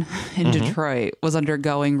Ren-Sen in Detroit was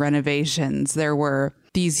undergoing renovations, there were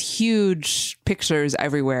these huge pictures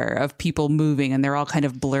everywhere of people moving, and they're all kind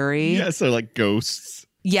of blurry. Yeah, so like ghosts.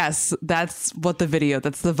 Yes, that's the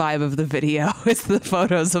vibe of the video. It's the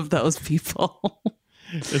photos of those people.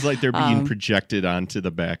 It's like they're being projected onto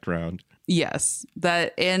the background. Yes,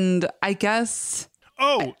 and I guess...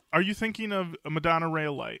 Oh, are you thinking of a Madonna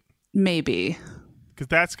Rail Light? Maybe. Because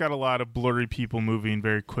that's got a lot of blurry people moving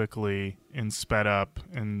very quickly and sped up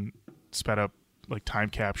like time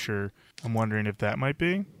capture. I'm wondering if that might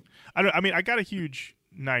be. I got a huge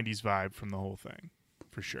 90s vibe from the whole thing,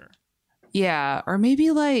 for sure. Yeah, or maybe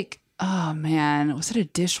like, oh man, was it a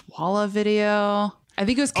Dishwalla video? I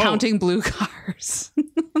think it was Counting Blue Cars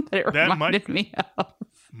that it reminded me of.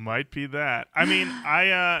 Might be that. I mean,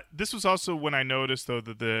 this was also when I noticed though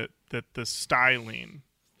that the styling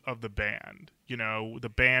of the band,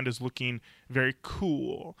 the band is looking very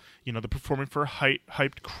cool. They're performing for a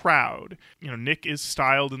hyped crowd. Nick is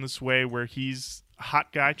styled in this way where he's a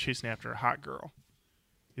hot guy chasing after a hot girl.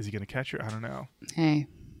 Is he going to catch her? I don't know. Hey,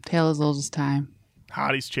 tale as old as time.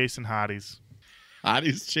 Hotties chasing hotties.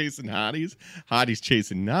 Hotties chasing hotties. Hotties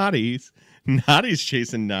chasing naughties. Naughties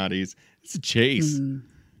chasing naughties. It's a chase.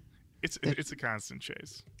 It's a constant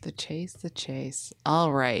chase. The chase.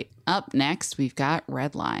 All right. Up next, we've got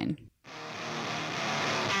Redline.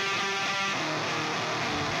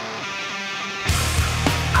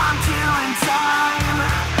 I'm killing time.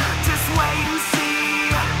 Just wait and see.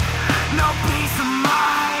 No peace of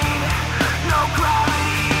mind. No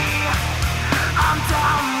gravity. I'm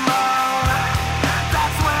down low.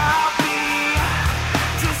 That's where I'll be.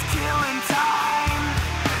 Just killing time.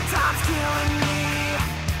 Time's killing me.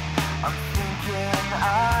 I'm thinking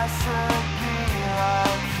I should be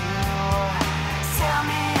like you. Tear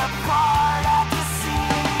me apart at the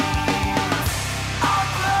seams. Our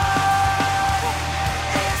blood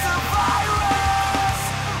is a virus.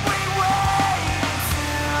 We wait to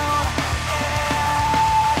end.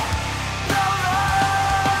 The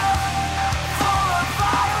love full of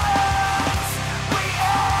violence. We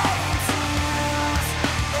aim to use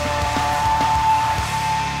it.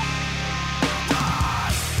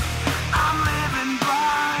 I'm living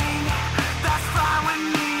blind. That's fine with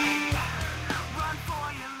me. Run for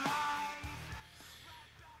your life.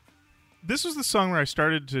 This was the song where I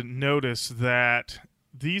started to notice that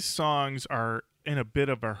these songs are in a bit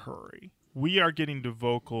of a hurry. We are getting to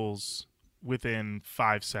vocals within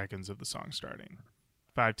 5 seconds of the song starting.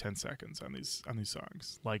 5-10 seconds on these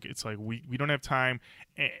songs. Like it's like we don't have time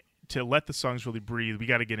to let the songs really breathe. We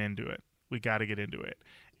got to get into it.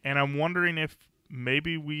 And I'm wondering if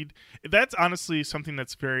maybe that's honestly something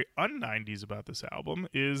that's very un-90s about this album,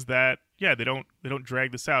 is that they don't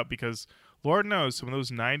drag this out, because Lord knows some of those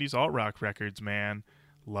 90s alt-rock records, man,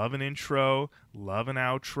 love an intro, love an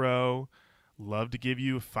outro, love to give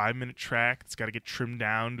you a 5-minute track that's got to get trimmed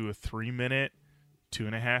down to a 3-minute,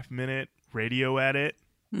 2.5-minute radio edit.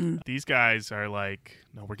 These guys are like,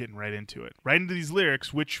 no, we're getting right into it. Right into these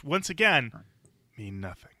lyrics, which, once again, mean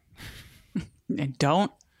nothing. And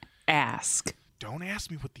don't ask. Don't ask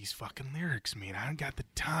me what these fucking lyrics mean. I don't got the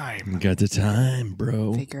time. Got the time,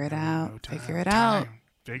 bro. Figure it out. No time, Figure it out.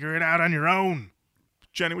 Figure it out on your own.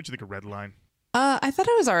 Jenny, what'd you think of Redline? I thought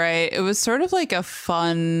it was all right. It was sort of like a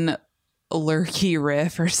fun, lurky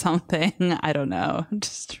riff or something. I don't know. It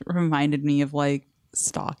just reminded me of like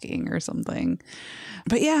stalking or something.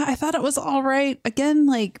 But yeah, I thought it was all right. Again,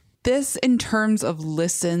 like this in terms of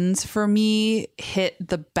listens for me hit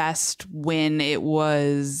the best when it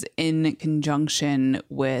was in conjunction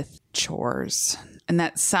with chores. And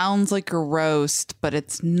that sounds like a roast, but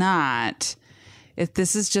it's not.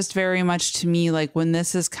 This is just very much to me like when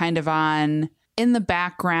this is kind of on in the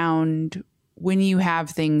background when you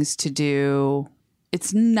have things to do.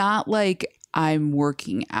 It's not like I'm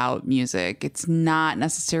working out music. It's not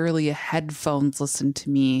necessarily a headphones listen to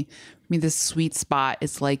me. I mean, the sweet spot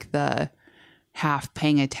is like the half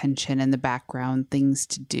paying attention in the background things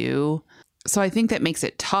to do. So I think that makes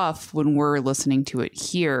it tough when we're listening to it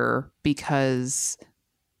here, because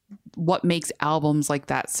what makes albums like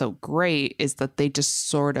that so great is that they just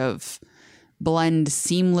sort of blend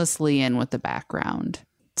seamlessly in with the background.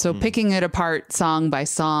 So picking it apart song by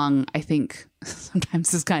song, I think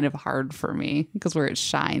sometimes is kind of hard for me, because where it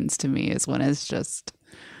shines to me is when it's just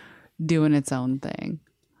doing its own thing.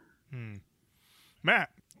 Matt.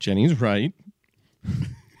 Jenny's right.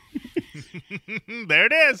 There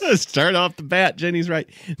it is. Let's start off the bat. Jenny's right.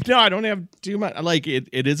 No, I don't have too much. Like it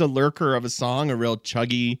is a lurker of a song, a real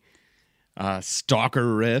chuggy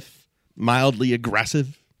stalker riff, mildly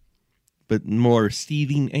aggressive, but more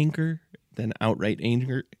seething anchor than outright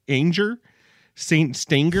anger. Saint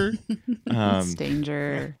Stanger.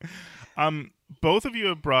 Stanger. Both of you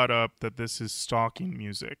have brought up that this is stalking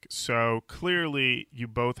music, so clearly you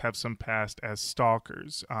both have some past as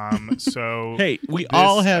stalkers. So Hey, we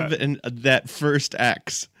all have that first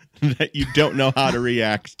X that you don't know how to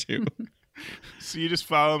react to. So you just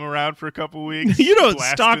follow them around for a couple weeks. You don't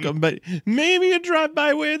blasting- stalk them, but maybe you drive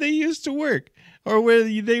by where they used to work or where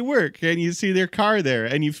they work, and you see their car there,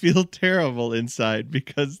 and you feel terrible inside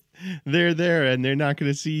because they're there and they're not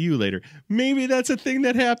going to see you later. Maybe that's a thing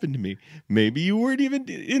that happened to me. Maybe you weren't even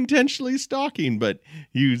intentionally stalking, but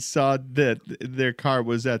you saw that their car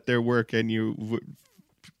was at their work and you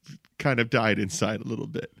kind of died inside a little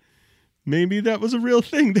bit. Maybe that was a real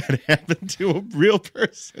thing that happened to a real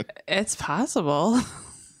person. It's possible.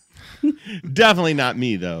 Definitely not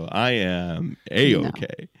me, though. I am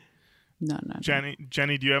A-okay. No. Jenny,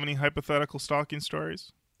 do you have any hypothetical stalking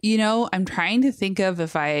stories? You know, I'm trying to think of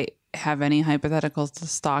if I have any hypothetical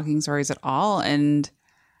stalking stories at all, and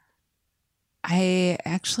I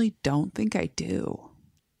actually don't think I do.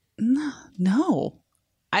 No.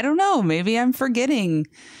 I don't know. Maybe I'm forgetting.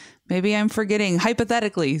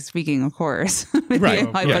 Hypothetically speaking, of course. Maybe Right.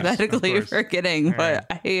 I'm hypothetically Yes, of course. forgetting, but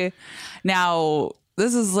now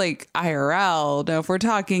this is like IRL. Now, if we're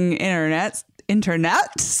talking internet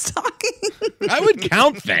stalking. I would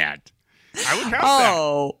count that. I would count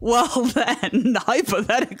Oh, well then,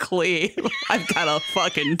 hypothetically, I've got a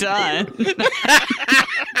fucking ton.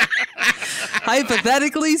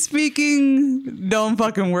 Hypothetically speaking, don't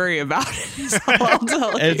fucking worry about it. Is all I'll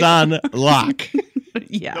tell you. It's on lock.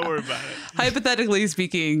 Yeah. that. Don't worry about it. Hypothetically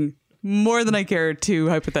speaking, more than I care to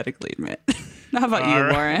hypothetically admit. How about you, All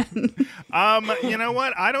right. Lauren? You know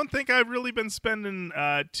what? I don't think I've really been spending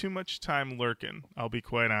too much time lurking. I'll be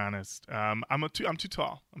quite honest. I'm too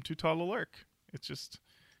tall. I'm too tall to lurk. It's just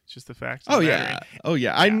the fact. of Oh the yeah. matter. Oh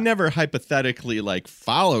yeah. I never hypothetically like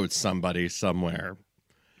followed somebody somewhere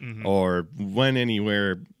or went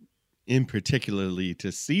anywhere in particularly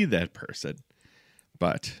to see that person.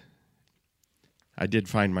 But I did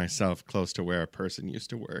find myself close to where a person used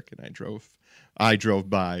to work, and I drove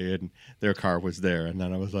by and their car was there, and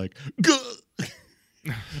then I was like, "Gah!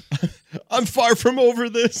 I'm far from over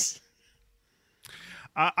this."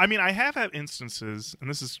 I mean, I have had instances, and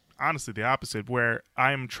this is honestly the opposite, where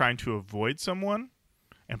I'm trying to avoid someone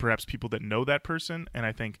and perhaps people that know that person, and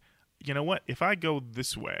I think, you know what? If I go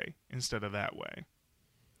this way instead of that way,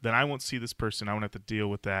 then I won't see this person. I won't have to deal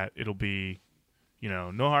with that. It'll be,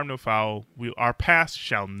 no harm, no foul. Our paths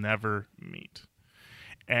shall never meet.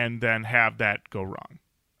 And then have that go wrong.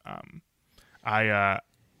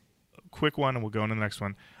 Quick one, and we'll go into the next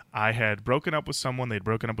one. I had broken up with someone. They'd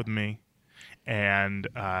broken up with me. And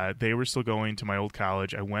they were still going to my old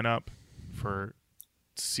college. I went up for,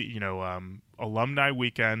 alumni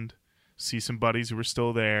weekend, see some buddies who were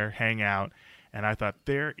still there, hang out, and I thought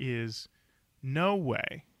there is no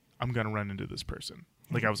way I'm gonna run into this person.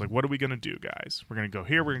 Like I was like, what are we gonna do, guys? We're gonna go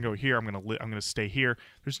here. We're gonna go here. I'm gonna stay here.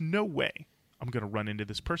 There's no way I'm gonna run into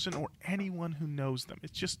this person or anyone who knows them.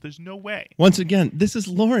 It's just there's no way. Once again, this is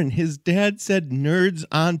Lauren. His dad said nerds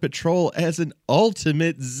on patrol as an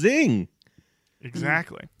ultimate zing.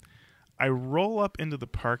 Exactly. I roll up into the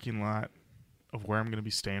parking lot of where I'm going to be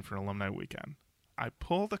staying for an alumni weekend. I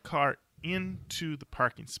pull the car into the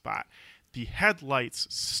parking spot. The headlights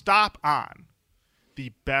stop on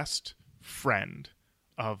the best friend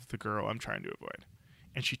of the girl I'm trying to avoid.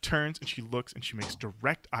 And she turns and she looks and she makes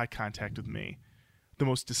direct eye contact with me. The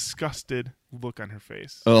most disgusted look on her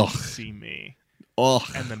face. Ugh. To see me. Oh,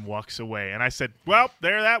 And then walks away. And I said, well,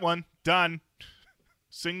 there, that one. Done.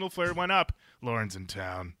 Signal flare went up. Lauren's in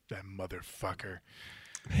town. That motherfucker.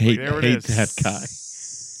 hate There it is. that guy.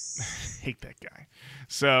 Hate that guy.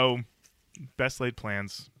 So, best laid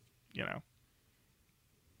plans,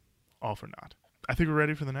 all for naught. I think we're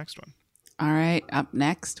ready for the next one. All right. Up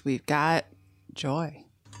next, we've got Joy.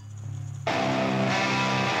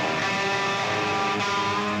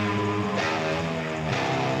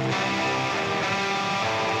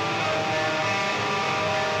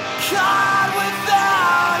 Caught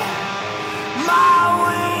without my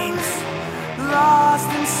wings, lost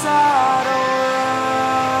inside a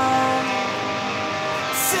world.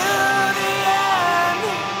 To the end,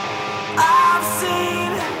 I've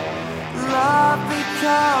seen love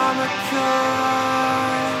become a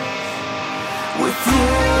curse. With you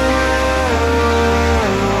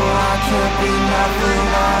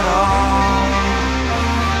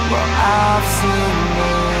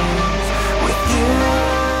teenage with you.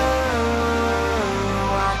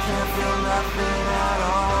 I can't feel nothing at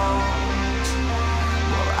all.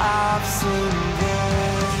 Well, I've seen this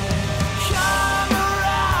come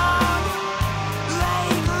around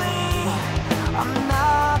lately. I'm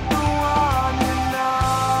not the one you know.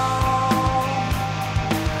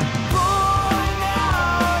 Pulling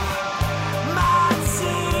out my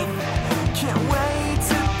teeth, can't wait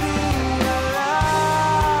to be alone.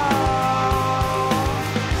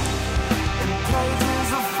 And pages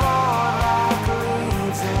will fall like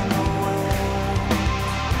leaves in the wind.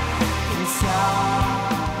 Inside.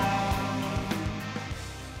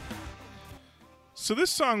 So this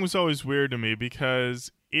song was always weird to me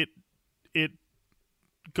because it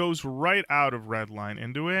goes right out of Redline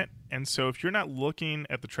into it, and so if you're not looking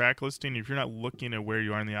at the track listing, if you're not looking at where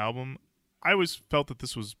you are in the album, I always felt that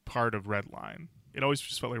this was part of Redline. It always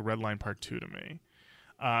just felt like Redline Part 2 to me.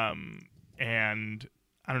 And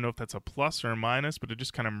I don't know if that's a plus or a minus, but it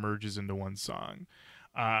just kind of merges into one song.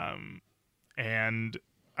 And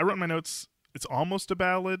I wrote in my notes, it's almost a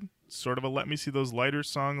ballad, sort of a Let Me See Those Lighters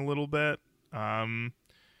song a little bit. The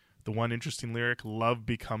one interesting lyric, love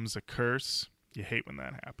becomes a curse. You hate when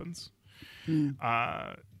that happens.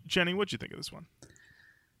 Jenny, what'd you think of this one?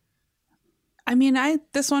 I mean,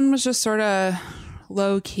 this one was just sort of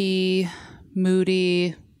low key,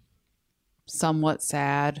 moody, somewhat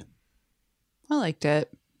sad. I liked it.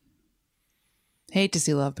 Hate to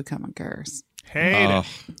see love become a curse. Hate it.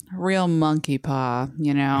 Real monkey paw,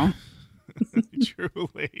 you know.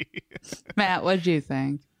 Truly. Matt, what'd you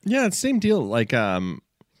think? Yeah, it's same deal. Like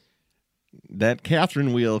that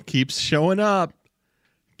Catherine wheel keeps showing up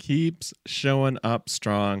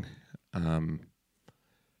strong. And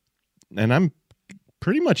I'm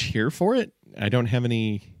pretty much here for it. I don't have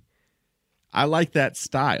any. I like that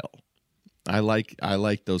style. I like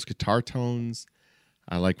those guitar tones.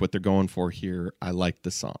 I like what they're going for here. I like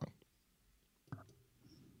the song.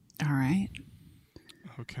 All right.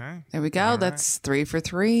 Okay. There we go. All That's 3 for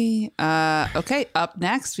 3. Okay, up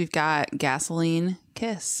next, we've got Gasoline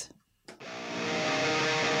Kiss.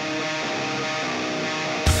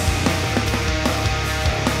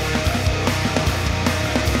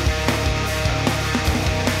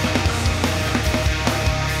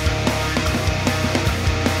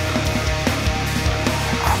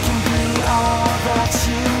 I can be all that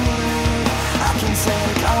you need. I can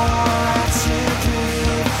take all that you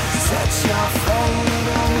grieve. Set your fate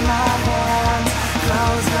in my hands.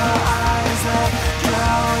 Close your eyes, let go,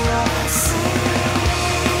 you'll see.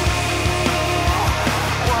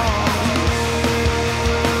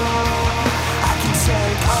 I can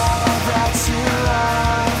take all that you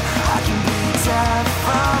love. I can be dead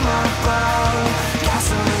from above.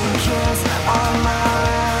 Gasoline kiss on my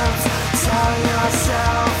lips. Tell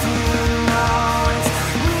yourself you know it's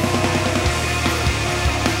me.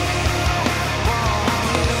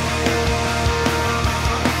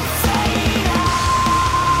 Fade out,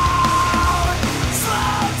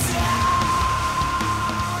 slow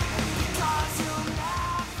down, because you'll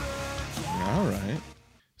never get. All right.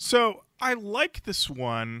 So I like this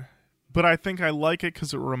one, but I think I like it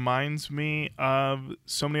because it reminds me of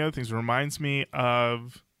so many other things. It reminds me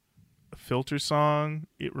of a Filter song.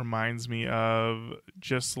 It reminds me of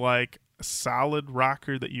just like a solid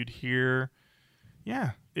rocker that you'd hear.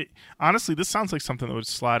 Yeah. Honestly, this sounds like something that would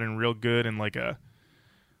slot in real good in like an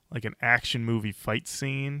action movie fight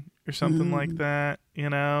scene or something like that. You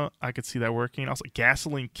know, I could see that working. Also,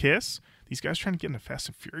 Gasoline Kiss. These guys trying to get in a Fast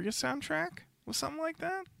and Furious soundtrack with something like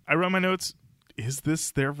that. I wrote in my notes, is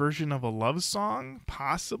this their version of a love song?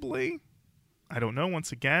 Possibly. I don't know.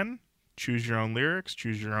 Once again, choose your own lyrics,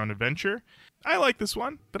 choose your own adventure. I like this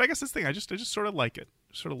one, but I guess this thing, I just sort of like it.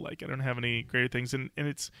 Sort of like it. I don't have any greater things. And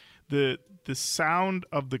it's the sound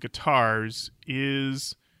of the guitars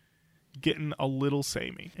is getting a little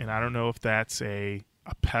samey. And I don't know if that's a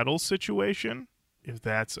pedal situation, if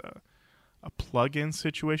that's a plug-in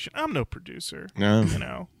situation. I'm no producer. No. You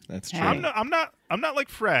know. That's true. Hey. I'm not like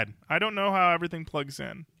Fred. I don't know how everything plugs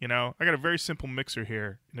in. You know, I got a very simple mixer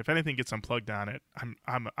here, and if anything gets unplugged on it,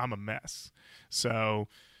 I'm a mess. So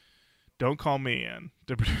don't call me in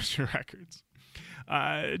to produce your records.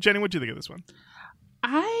 Jenny, what do you think of this one?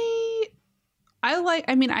 I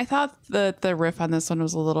thought the riff on this one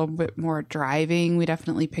was a little bit more driving. We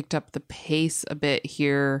definitely picked up the pace a bit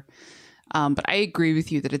here. But I agree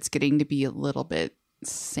with you that it's getting to be a little bit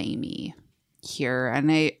samey here.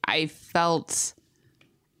 And I felt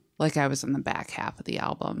like I was in the back half of the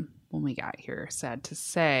album when we got here, sad to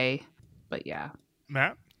say. But yeah.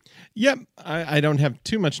 Matt? Yep. I don't have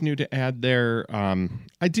too much new to add there.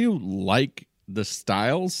 I do like the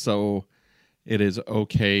styles. So it is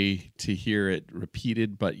okay to hear it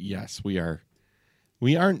repeated, but yes, we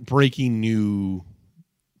aren't breaking new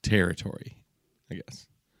territory, I guess.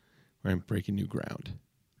 We aren't breaking new ground.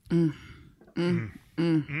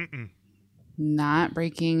 Not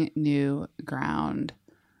breaking new ground.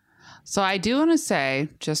 So I do want to say,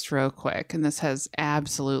 just real quick, and this has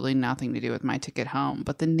absolutely nothing to do with my ticket home,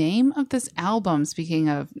 but the name of this album, speaking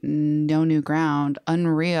of no new ground,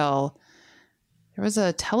 unReal, there was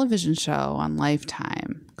a television show on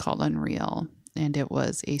Lifetime called unReal, and it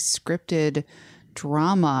was a scripted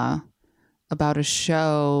drama about a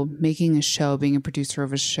show, making a show, being a producer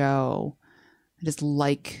of a show. It is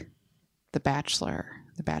like The Bachelor,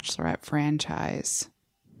 the Bachelorette franchise.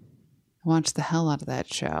 I watched the hell out of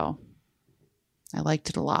that show. I liked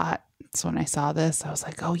it a lot. So when I saw this, I was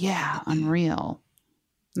like, oh yeah, unReal.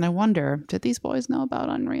 And I wonder, did these boys know about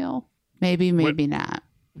unReal? Maybe, maybe not.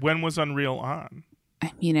 When was unReal on?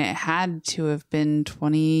 I mean, it had to have been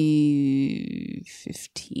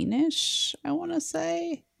 2015-ish, I want to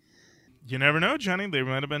say. You never know, Johnny. They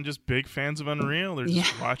might have been just big fans of unReal. They're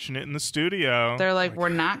just watching it in the studio. They're like, we're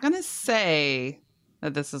not going to say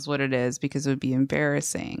that this is what it is because it would be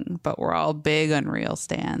embarrassing, but we're all big unReal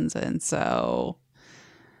stans. And so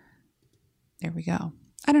there we go.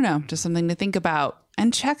 I don't know. Just something to think about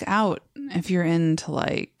and check out if you're into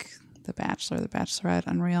like The Bachelor, The Bachelorette,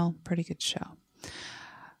 unReal. Pretty good show.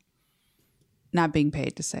 Not being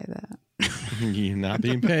paid to say that. You're not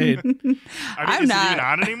being paid. I mean, I'm is not. it even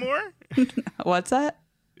on anymore? What's that?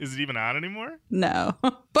 Is it even on anymore? No.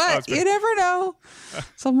 But you never know.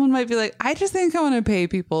 Someone might be like, I just think I want to pay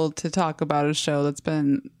people to talk about a show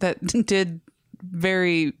that did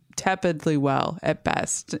very tepidly well at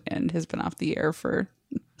best and has been off the air for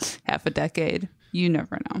half a decade. You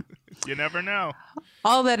never know. You never know.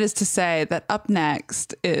 All that is to say that up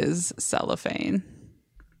next is Cellophane.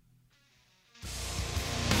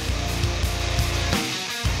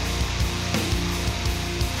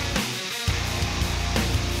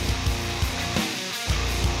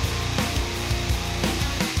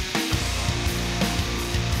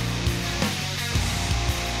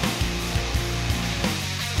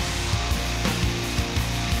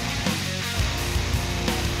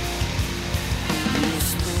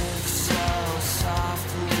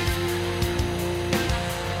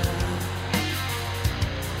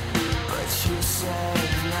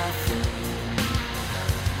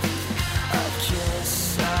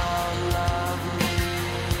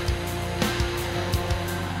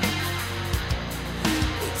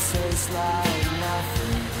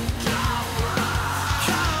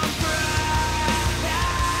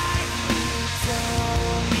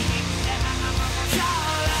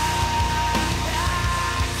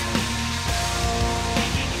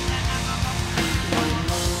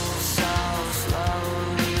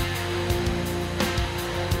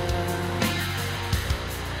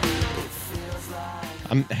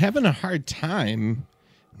 I'm having a hard time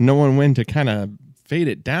knowing when to kind of fade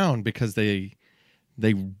it down because they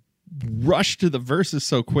rush to the verses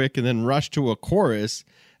so quick and then rush to a chorus,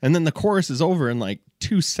 and then the chorus is over in like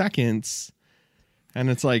 2 seconds, and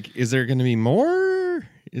it's like, is there going to be more?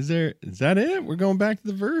 Is that it? We're going back to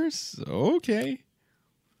the verse? Okay.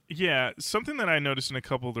 Yeah, something that I noticed in a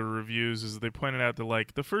couple of the reviews is they pointed out that,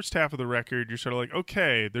 like, the first half of the record, you're sort of like,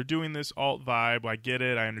 okay, they're doing this alt vibe, I get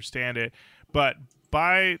it, I understand it, but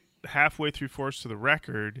by halfway through Force to the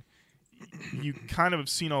Record, you kind of have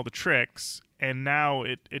seen all the tricks, and now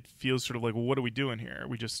it feels sort of like, well, what are we doing here? Are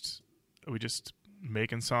we just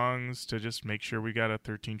making songs to just make sure we got a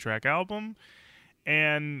 13-track album?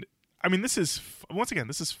 And, I mean, this is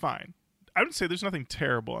fine. I would say there's nothing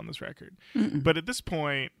terrible on this record. Mm-mm. But at this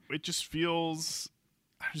point, it just feels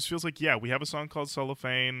like, yeah, we have a song called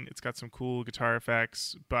Cellophane. It's got some cool guitar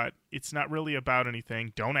effects, but it's not really about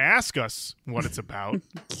anything. Don't ask us what it's about.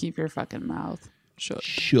 Keep your fucking mouth shut.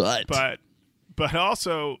 Shut. But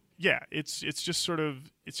also, yeah, it's just sort of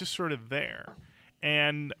there.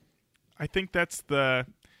 And I think that's the,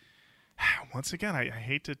 once again, I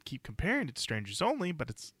hate to keep comparing it to Strangers Only, but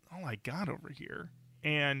it's all I got over here.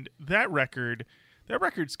 And that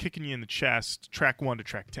record's kicking you in the chest, track 1 to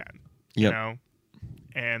track 10. You know?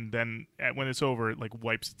 And then when it's over, it like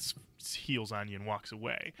wipes its heels on you and walks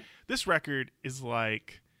away. This record is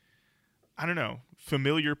like, I don't know,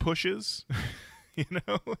 familiar pushes,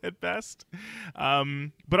 at best.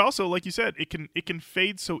 But also, like you said, it can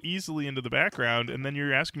fade so easily into the background, and then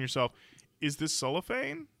you're asking yourself, is this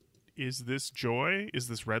Cellophane? Is this Joy? Is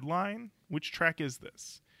this Redline? Which track is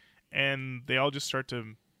this? And they all just start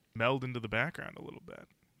to meld into the background a little bit.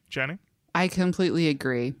 Jenny? I completely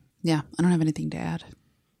agree. Yeah, I don't have anything to add.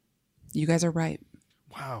 You guys are right.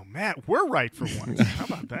 Wow, Matt, we're right for once. How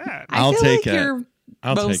about that? I'll I feel take like it. you're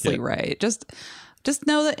I'll take mostly it. right. Just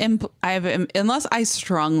know that unless I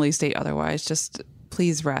strongly state otherwise, just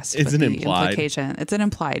please rest It's with an the implied. implication. It's an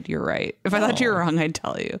implied. You're right. If I thought you were wrong, I'd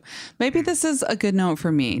tell you. Maybe this is a good note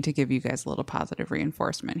for me to give you guys a little positive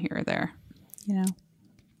reinforcement here or there. You know,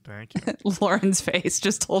 Thank you. Lauren's face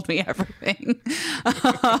just told me everything.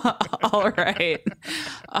 All right.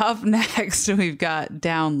 Up next, we've got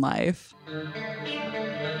Down Life.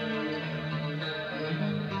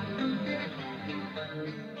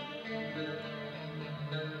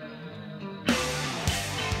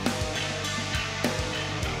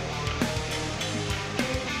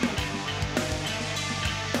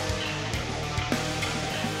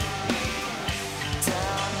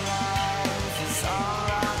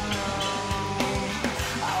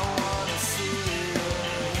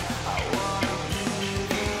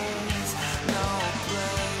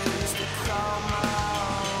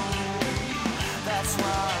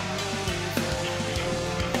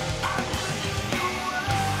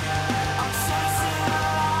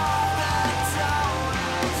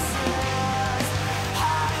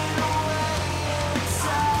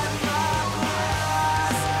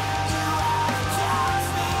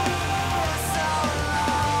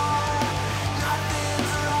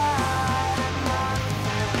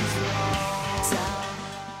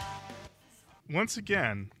 Once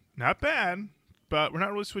again, not bad, but we're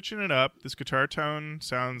not really switching it up. This guitar tone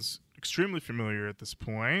sounds extremely familiar at this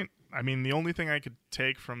point. I mean, the only thing I could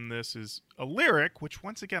take from this is a lyric, which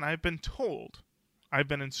once again, I've been told, I've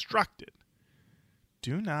been instructed,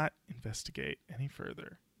 do not investigate any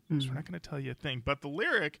further. So we're not going to tell you a thing. But the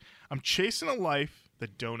lyric, I'm chasing a life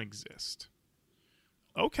that don't exist.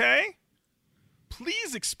 Okay.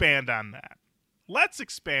 Please expand on that. Let's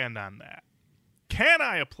expand on that. Can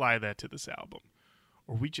I apply that to this album?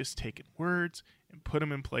 Or we just taking words and put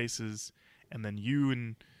them in places and then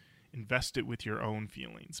you invest it with your own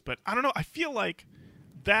feelings. But I don't know. I feel like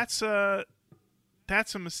that's a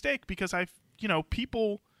mistake because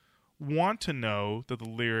people want to know that the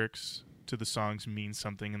lyrics to the songs mean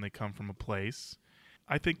something and they come from a place.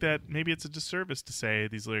 I think that maybe it's a disservice to say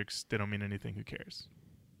these lyrics, they don't mean anything. Who cares?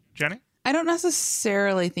 Jenny? I don't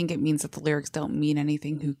necessarily think it means that the lyrics don't mean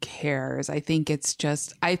anything. Who cares? I think it's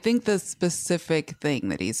just, I think the specific thing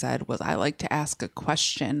that he said was, I like to ask a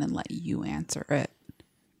question and let you answer it.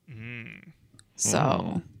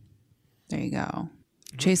 So there you go.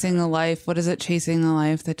 Chasing a life. What is it? Chasing a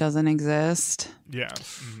life that doesn't exist. Yeah.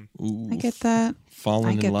 Ooh, I get that.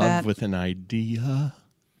 Falling in love with an idea.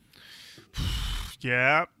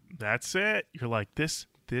 Yeah, that's it. You're like, this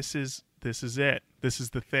is it. This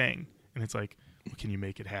is the thing. And it's like, well, can you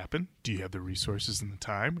make it happen? Do you have the resources and the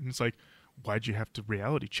time? And it's like, why'd you have to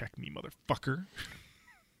reality check me, motherfucker?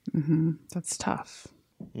 That's tough.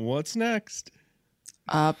 What's next?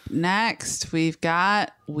 Up next, we've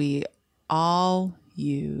got We All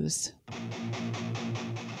Use.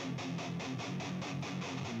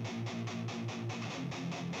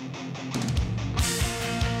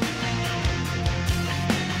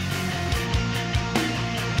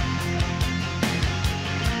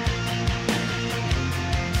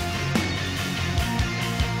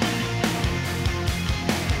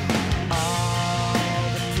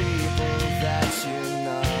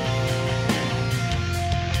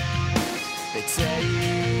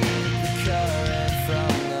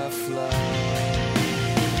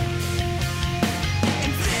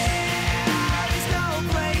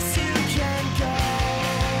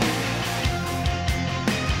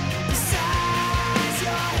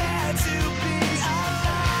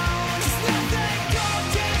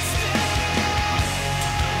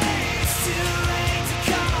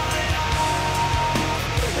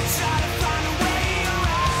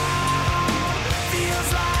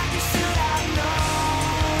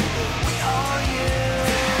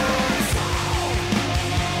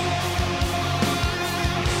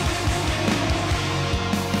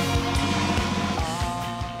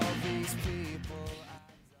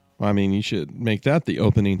 Well, I mean, you should make that the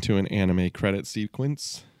opening to an anime credit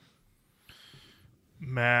sequence.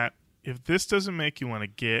 Matt, if this doesn't make you want to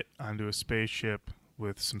get onto a spaceship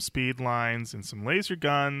with some speed lines and some laser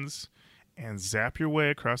guns and zap your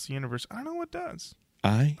way across the universe, I don't know what does.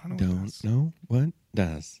 I don't know what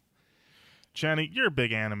does. Jenny, you're a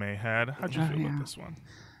big anime head. How'd you feel about this one?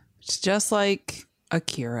 It's just like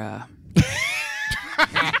Akira.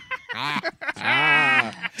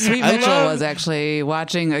 Sweet Mitchell was actually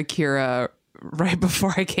watching Akira right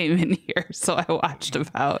before I came in here, so I watched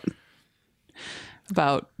about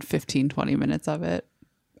 15, 20 minutes of it.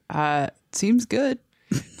 Seems good.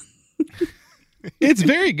 It's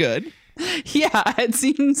very good. Yeah, it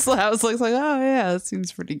seems. I was like, oh yeah, that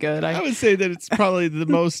seems pretty good. I would say that it's probably the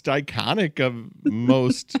most iconic of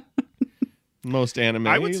most anime.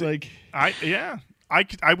 I would say, like,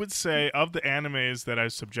 I would say of the animes that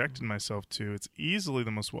I've subjected myself to, it's easily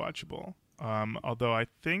the most watchable. Although I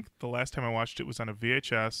think the last time I watched it was on a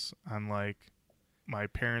VHS on like my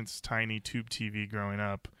parents' tiny tube TV growing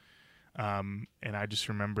up, and I just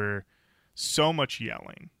remember so much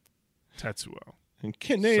yelling, Tetsuo. and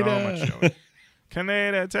So Kaneda. much yelling.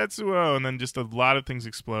 Kaneda, Tetsuo, and then just a lot of things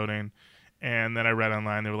exploding. And then I read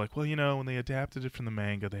online, they were like, well, when they adapted it from the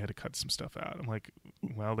manga, they had to cut some stuff out. I'm like,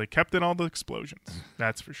 well, they kept in all the explosions.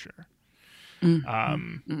 That's for sure.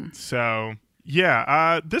 So,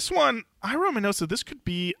 yeah, this one, I wrote my notes that this could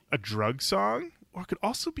be a drug song, or it could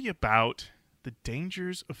also be about the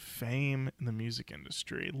dangers of fame in the music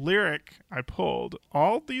industry. Lyric I pulled,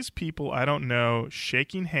 all these people I don't know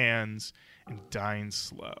shaking hands and dying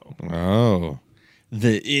slow. Oh,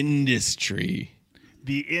 the industry.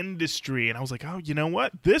 The industry. And I was like, oh, you know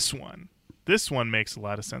what? This one makes a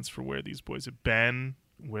lot of sense for where these boys have been,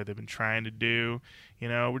 where they've been trying to do.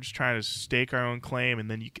 We're just trying to stake our own claim,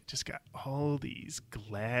 and then you just got all these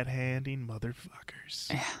glad-handing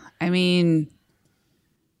motherfuckers. I mean,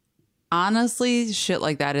 honestly, shit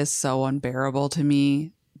like that is so unbearable to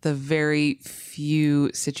me. The very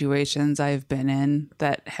few situations I've been in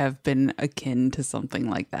that have been akin to something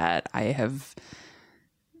like that, I have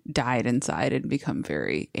died inside and become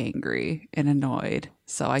very angry and annoyed.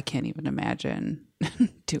 So I can't even imagine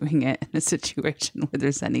doing it in a situation where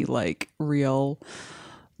there's any like real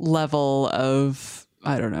level of,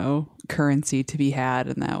 I don't know, currency to be had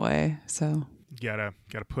in that way. So Gotta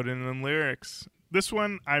put in them lyrics. This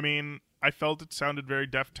one, I mean, I felt it sounded very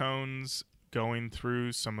Deftones. Going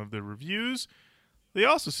through some of the reviews, they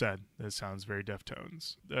also said that it sounds very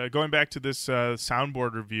Deftones. Going back to this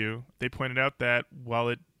soundboard review, they pointed out that while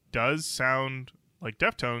it does sound like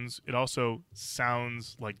Deftones, it also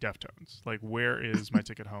sounds like Deftones. Like, where is my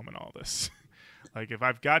ticket home in all this? Like, if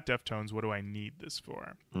I've got Deftones, what do I need this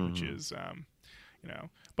for? Which is,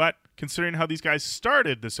 But considering how these guys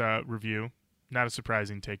started this review, not a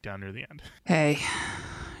surprising takedown near the end. hey,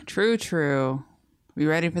 true. We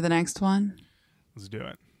ready for the next one? Let's do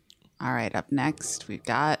it. All right, up next, we've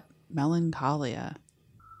got Melancholia.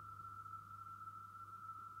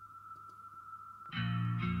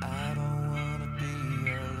 I don't wanna be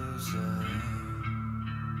a loser.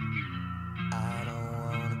 I don't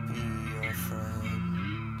wanna be your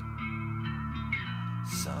friend.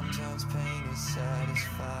 Sometimes pain is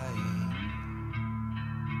satisfying.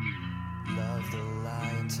 Love the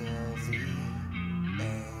lie until the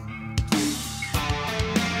end.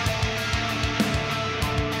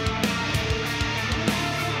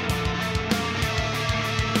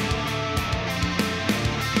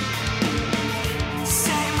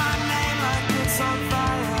 Say my name like it's on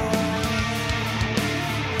fire.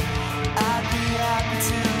 I'd be happy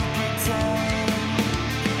to pretend.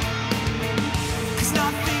 'Cause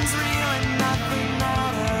nothing's real and nothing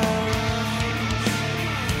matters.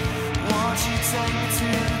 Won't you take me to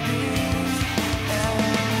the end?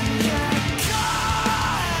 Get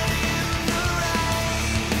caught in the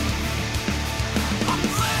rain. I'm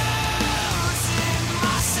losing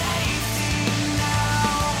my safety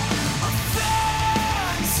now. I'm fair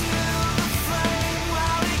to the flame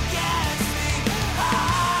while it gets me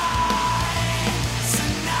high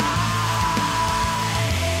tonight.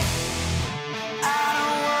 I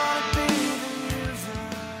don't wanna be the user.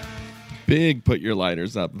 Big put your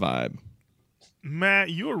lighters up vibe. Matt,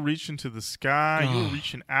 you were reaching to the sky. You were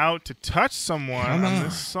reaching out to touch someone Come on on.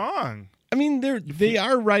 this song. I mean, they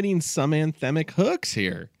are writing some anthemic hooks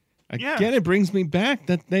here. Yeah. Again, it brings me back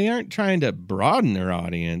that they aren't trying to broaden their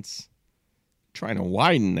audience, trying to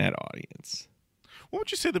widen that audience. What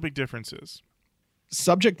would you say the big difference is?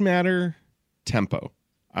 Subject matter, tempo.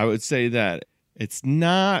 I would say that it's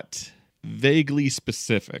not vaguely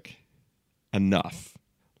specific enough.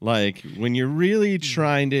 Like when you're really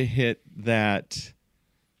trying to hit that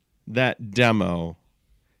demo,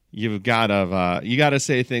 you gotta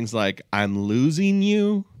say things like "I'm losing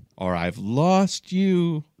you," or "I've lost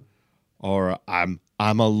you," or "I'm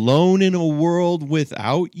alone in a world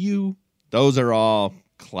without you." Those are all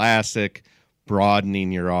classic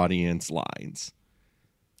broadening your audience lines.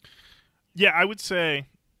 Yeah, I would say,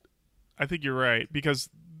 I think you're right, because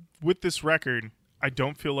with this record, I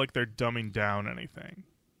don't feel like they're dumbing down anything.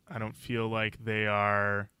 I don't feel like they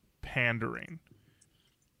are pandering.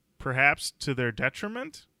 Perhaps to their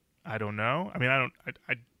detriment? I don't know. I mean, I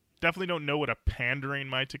definitely don't know what a pandering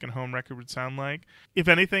My Ticket Home record would sound like. If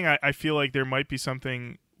anything, I feel like there might be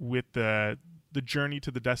something with the the journey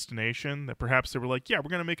to the destination. That perhaps they were like, yeah, we're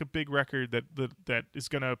gonna make a big record that is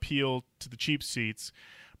gonna appeal to the cheap seats,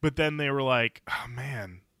 but then they were like, oh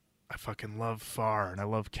man, I fucking love Far and I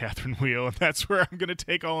love Catherine Wheel, and that's where I'm gonna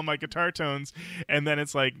take all of my guitar tones. And then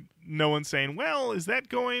it's like no one's saying, well, is that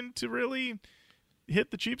going to really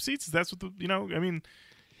hit the cheap seats? That's what I mean,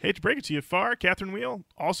 hate to break it to you, Far, Catherine Wheel,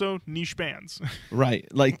 also niche bands. Right.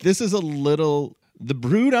 Like this is the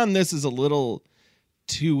brood on this is a little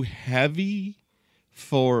too heavy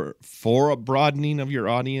for a broadening of your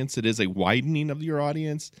audience. It is a widening of your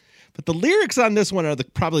audience. But the lyrics on this one are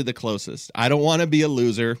probably the closest. I don't want to be a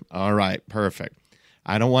loser. All right, perfect.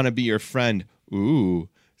 I don't want to be your friend. Ooh,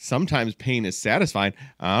 sometimes pain is satisfying.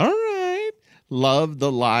 All right. Love the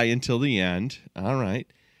lie until the end. All right.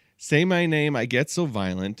 Say my name, I get so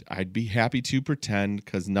violent. I'd be happy to pretend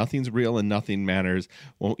because nothing's real and nothing matters.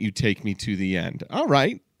 Won't you take me to the end? All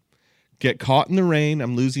right. Get caught in the rain.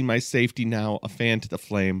 I'm losing my safety now. A fan to the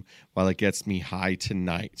flame while it gets me high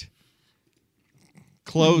tonight.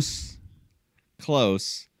 Close,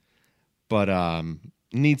 but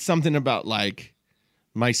need something about like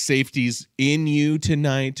my safety's in you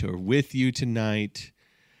tonight or with you tonight.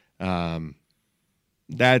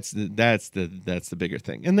 That's the bigger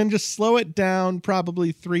thing, and then just slow it down,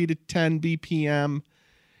 probably 3 to 10 BPM,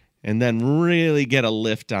 and then really get a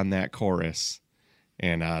lift on that chorus,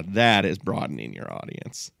 and that is broadening your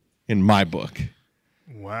audience in my book.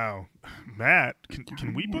 Wow. Matt,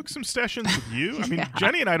 can we book some sessions with you? I mean,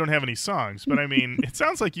 Jenny and I don't have any songs, but I mean, it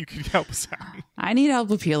sounds like you could help us out. I need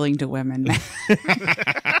help appealing to women.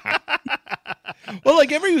 Well,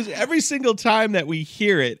 like every single time that we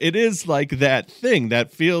hear it, it is like that thing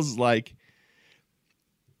that feels like,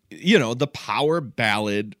 the power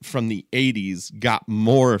ballad from the 80s got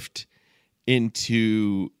morphed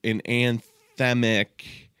into an anthemic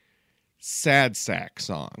sad sack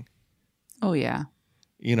song. Oh, yeah.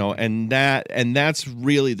 And that's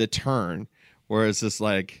really the turn. Whereas this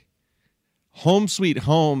like Home Sweet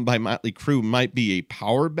Home by Motley Crue might be a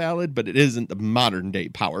power ballad, but it isn't the modern day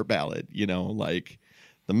power ballad. Like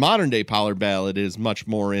the modern day power ballad is much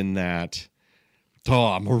more in that,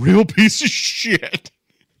 I'm a real piece of shit.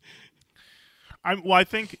 I'm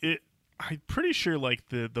pretty sure like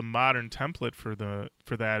the modern template for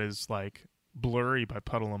that is like Blurry by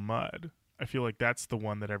Puddle of Mud. I feel like that's the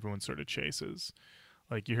one that everyone sort of chases.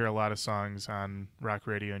 Like you hear a lot of songs on rock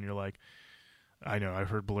radio and you're like, I know, I've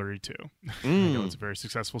heard Blurry too. I know it's a very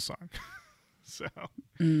successful song. So,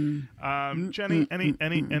 Jenny,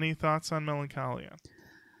 any thoughts on Melancholia?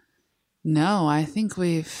 No, I think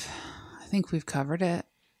we've covered it.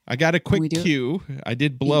 I got a quick cue. I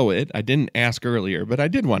did blow it. I didn't ask earlier, but I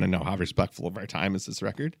did want to know how respectful of our time is this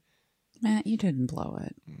record. Matt, you didn't blow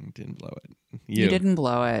it. Didn't blow it. You didn't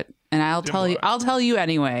blow it. And I'll tell you. I'll tell you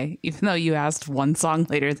anyway, even though you asked one song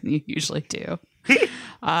later than you usually do.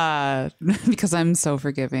 Because I'm so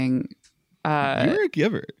forgiving. You're a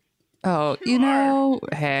giver. Oh,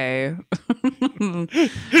 hey.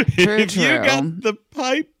 If you got the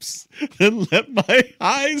pipes, then let my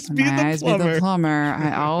eyes be the plumber.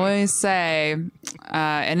 I always say,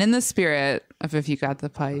 and in the spirit of if you got the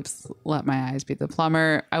pipes, let my eyes be the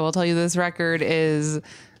plumber, I will tell you this record is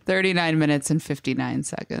 39 minutes and 59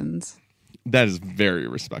 seconds. That is very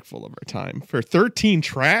respectful of our time. For 13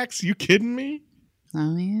 tracks? You kidding me?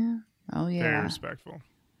 Oh, yeah. Very respectful.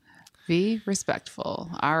 Be respectful.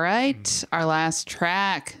 All right. Our last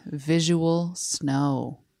track, Visual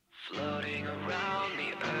Snow. Floating around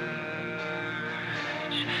the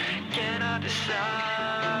edge, cannot decide,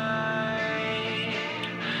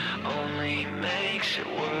 only makes it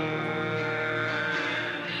worse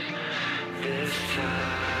this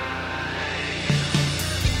time.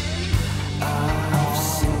 I've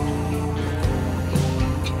seen it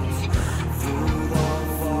through the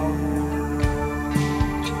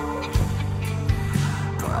view,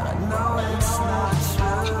 but I know it's not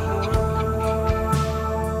true.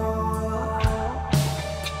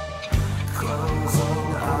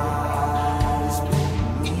 Closing eyes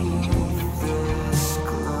beneath this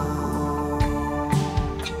glow,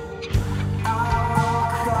 I will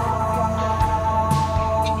call.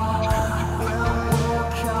 Will you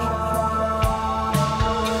come?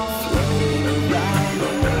 Floating around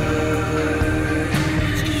the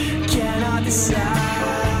edge, cannot decide,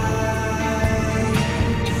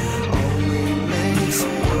 only makes it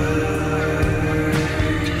worse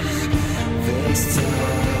this time.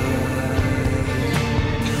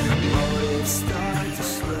 Motives start to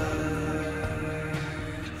slur.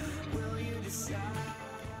 Will you decide?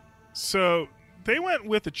 So they went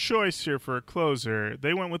with a choice here for a closer.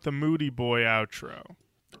 They went with the Moody Boy outro,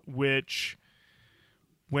 which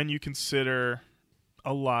when you consider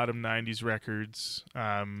a lot of 90s records.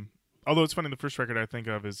 Although it's funny, the first record I think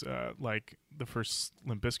of is like the first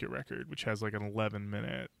Limp Bizkit record, which has like an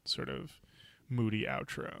 11-minute sort of moody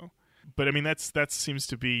outro. But I mean, that seems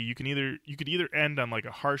to be you could either end on like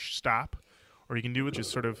a harsh stop, or you can do it just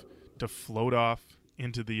sort of to float off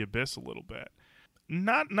into the abyss a little bit.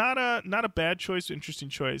 Not a bad choice, interesting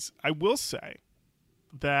choice. I will say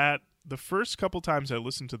that the first couple times I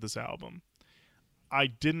listened to this album, I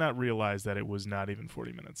did not realize that it was not even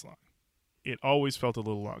 40 minutes long. It always felt a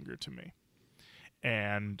little longer to me.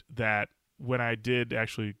 And that when I did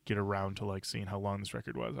actually get around to like seeing how long this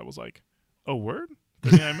record was, I was like, oh, word?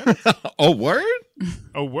 39 minutes? Oh, word?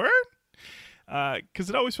 Oh, word? Because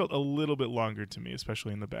it always felt a little bit longer to me,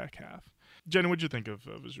 especially in the back half. Jenny, what'd you think of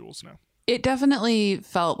Visuals Now? It definitely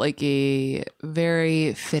felt like a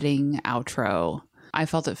very fitting outro. I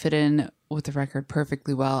felt it fit in with the record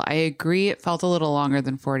perfectly well. I agree it felt a little longer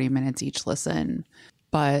than 40 minutes each listen,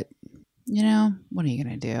 but you know, what are you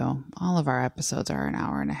going to do? All of our episodes are an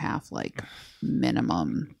hour and a half, like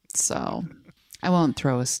minimum. So I won't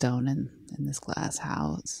throw a stone in this glass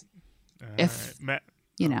house. If, right. Matt,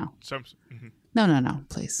 you know. mm-hmm. No,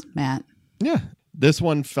 please, Matt. Yeah. This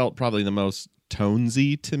one felt probably the most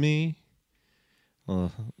tonesy to me. A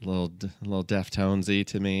little Deftonesy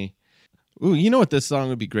to me. Ooh, you know what this song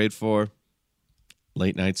would be great for?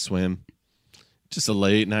 Late night swim. Just a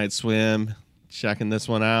late night swim. Checking this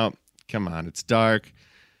one out. Come on, it's dark.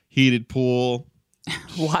 Heated pool.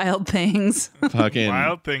 Wild things. Fucking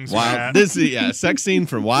Wild things. Wild. This is sex scene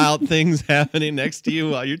from Wild Things happening next to you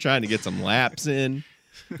while you're trying to get some laps in.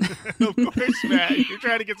 Of course, Matt. You're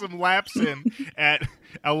trying to get some laps in at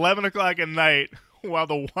 11 o'clock at night while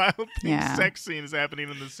the Wild Things sex scene is happening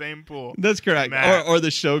in the same pool. That's correct. Matt. Or the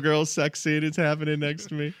showgirl sex scene is happening next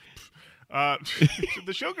to me.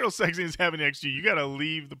 The showgirl sex scene is happening next to you. You got to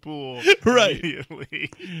leave the pool right immediately.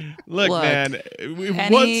 Look, man.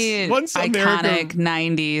 Once iconic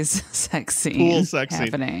 90s sex scene pool sex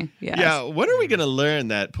happening. Scene. Yes. Yeah. When are we going to learn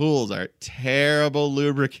that pools are terrible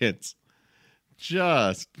lubricants?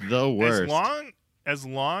 Just the worst. As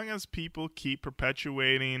long as people keep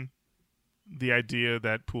perpetuating the idea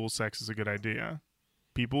that pool sex is a good idea,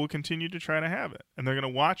 people will continue to try to have it. And they're going to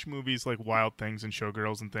watch movies like Wild Things and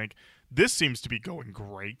Showgirls and think, this seems to be going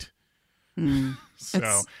great.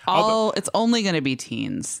 So it's only going to be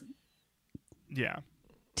teens. Yeah.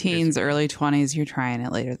 Teens, early 20s, you're trying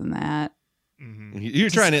it later than that. Mm-hmm. You're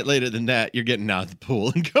trying it later than that. You're getting out of the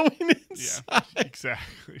pool and going inside. Yeah,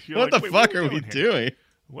 exactly. You're what like, the fuck are we doing?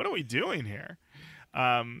 What are we doing here?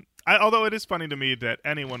 Although it is funny to me that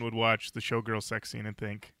anyone would watch the Showgirl sex scene and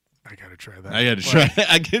think, I gotta try that. I gotta try.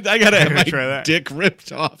 I gotta have my try that. dick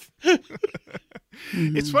ripped off.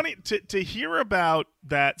 It's funny to hear about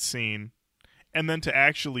that scene and then to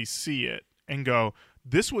actually see it and go,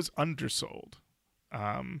 this was undersold.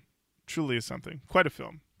 Truly is something. Quite a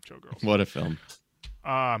film, Showgirls. What a film.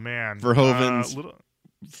 Ah, man. Verhoeven's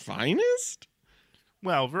finest?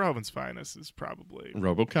 Well, Verhoeven's finest is probably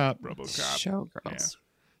RoboCop. Showgirls.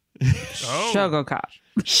 Yeah. Shogo Cop.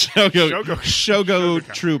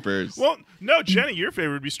 Shogo Troopers. Well, no, Jenny, your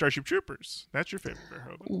favorite would be Starship Troopers. That's your favorite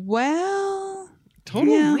Verhoeven. Well,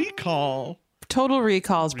 Total Recall. Total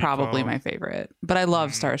Recall is probably my favorite, but I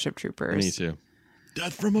love Starship Troopers. Me too.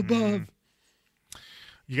 Death from Above.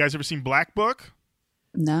 You guys ever seen Black Book?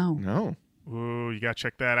 No. Ooh, you gotta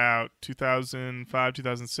check that out. 2005,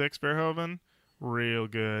 2006, Verhoeven. Real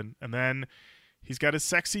good. And then he's got his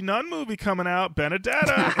sexy nun movie coming out,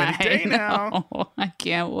 Benedetta, any day now. I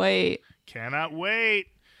can't wait. Cannot wait.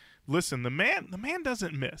 Listen, the man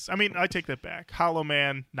doesn't miss. I mean, I take that back. Hollow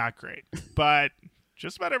Man, not great. But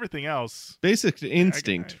just about everything else. Basic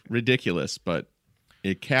Instinct, ridiculous, but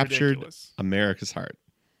it captured America's heart.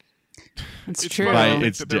 It's true.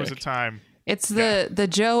 There was a time. It's the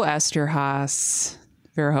Joe Esterhaas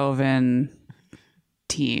Verhoeven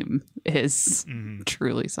team is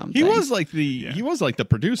truly something. He was like the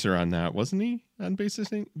producer on that, wasn't he? On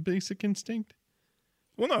Basic Instinct.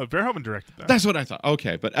 Well, no, Verhoeven directed that. That's what I thought.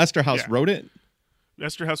 Okay, but Esterhaus wrote it.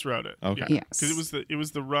 Esterhaus wrote it. Okay, yes, because it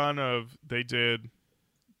was the run of they did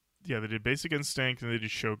Basic Instinct and they did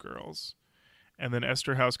Showgirls, and then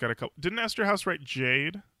Esterhaus got a couple. Didn't Esterhaus write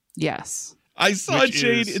Jade? Yes, I saw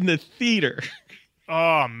Jade in the theater.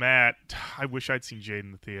 Oh, Matt, I wish I'd seen Jade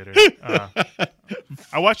in the theater.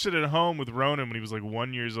 I watched it at home with Ronan when he was like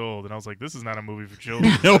 1 year old, and I was like, "This is not a movie for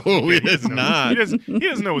children." No, it is not. He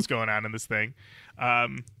doesn't know what's going on in this thing.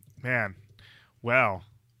 Man, well,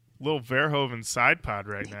 little Verhoeven side pod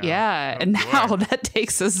right now. Yeah, and now that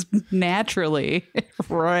takes us naturally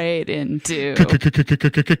right into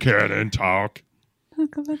Canon talk.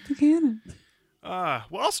 Talk about the canon.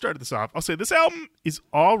 Well, I'll start this off. I'll say this album is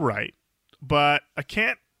all right, but I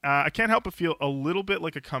can't help but feel a little bit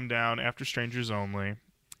like a come down after Strangers Only,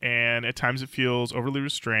 and at times it feels overly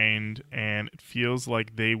restrained, and it feels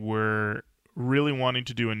like they were really wanting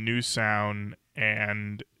to do a new sound,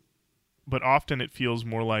 but often it feels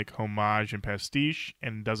more like homage and pastiche,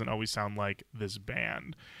 and doesn't always sound like this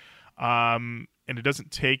band, and it doesn't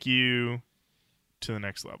take you to the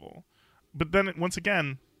next level. But then once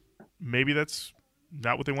again, maybe that's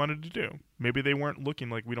not what they wanted to do. Maybe they weren't looking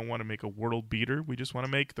like, we don't want to make a world beater. We just want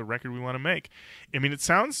to make the record we want to make. I mean, it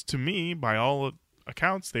sounds to me, by all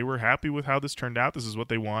accounts, they were happy with how this turned out. This is what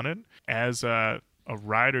they wanted. As a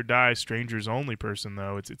ride or die Strangers Only person,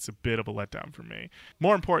 though, it's a bit of a letdown for me.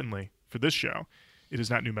 More importantly, for this show, it is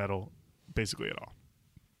not new metal basically at all.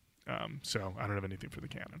 So I don't have anything for the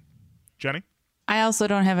canon. Jenny? I also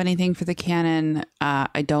don't have anything for the canon.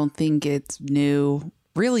 I don't think it's new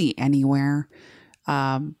really anywhere.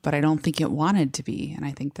 But I don't think it wanted to be. And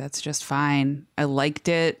I think that's just fine. I liked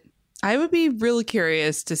it. I would be really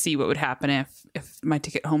curious to see what would happen if My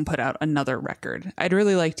Ticket Home put out another record. I'd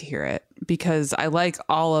really like to hear it because I like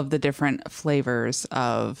all of the different flavors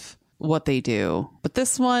of what they do. But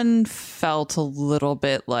this one felt a little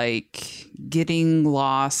bit like getting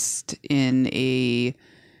lost in a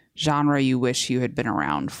genre you wish you had been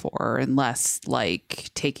around for, and less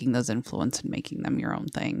like taking those influences and making them your own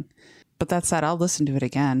thing. But that said, I'll listen to it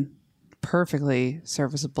again. Perfectly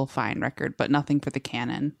serviceable, fine record, but nothing for the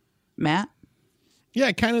canon. Matt?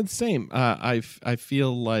 Yeah, kind of the same. I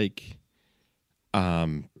feel like,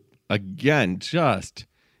 again, just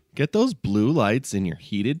get those blue lights in your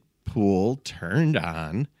heated pool turned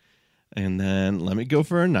on, and then let me go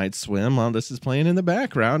for a night swim while this is playing in the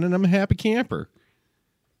background, and I'm a happy camper.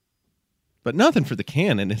 But nothing for the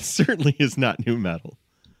canon. It certainly is not new metal.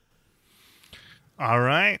 All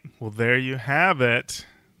right. Well, there you have it.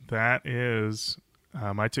 That is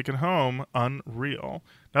My Ticket Home, unReal.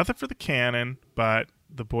 Nothing for the canon, but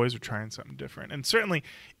the boys are trying something different. And certainly,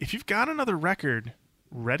 if you've got another record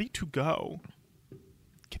ready to go,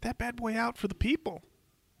 get that bad boy out for the people.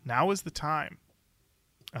 Now is the time.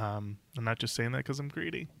 I'm not just saying that because I'm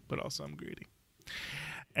greedy, but also I'm greedy.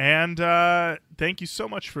 And thank you so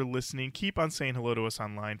much for listening. Keep on saying hello to us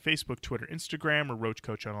online, Facebook, Twitter, Instagram, or Roach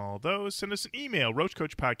Coach on all of those. Send us an email,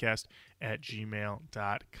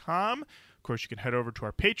 roachcoachpodcast@gmail.com. Of course, you can head over to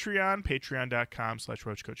our Patreon,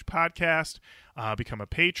 patreon.com/roachcoachpodcast. Become a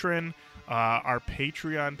patron. Our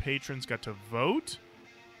Patreon patrons got to vote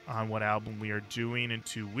on what album we are doing in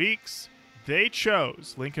 2 weeks. They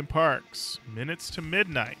chose Linkin Park's Minutes to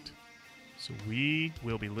Midnight. So we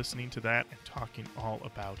will be listening to that and talking all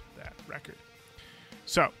about that record.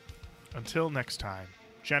 So, until next time,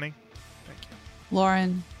 Jenny, thank you.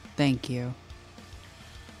 Lauren, thank you.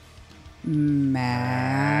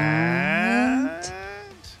 Matt,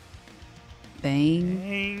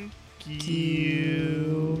 thank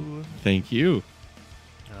you. Thank you.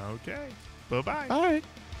 Okay. Bye-bye. Bye.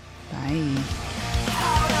 Bye.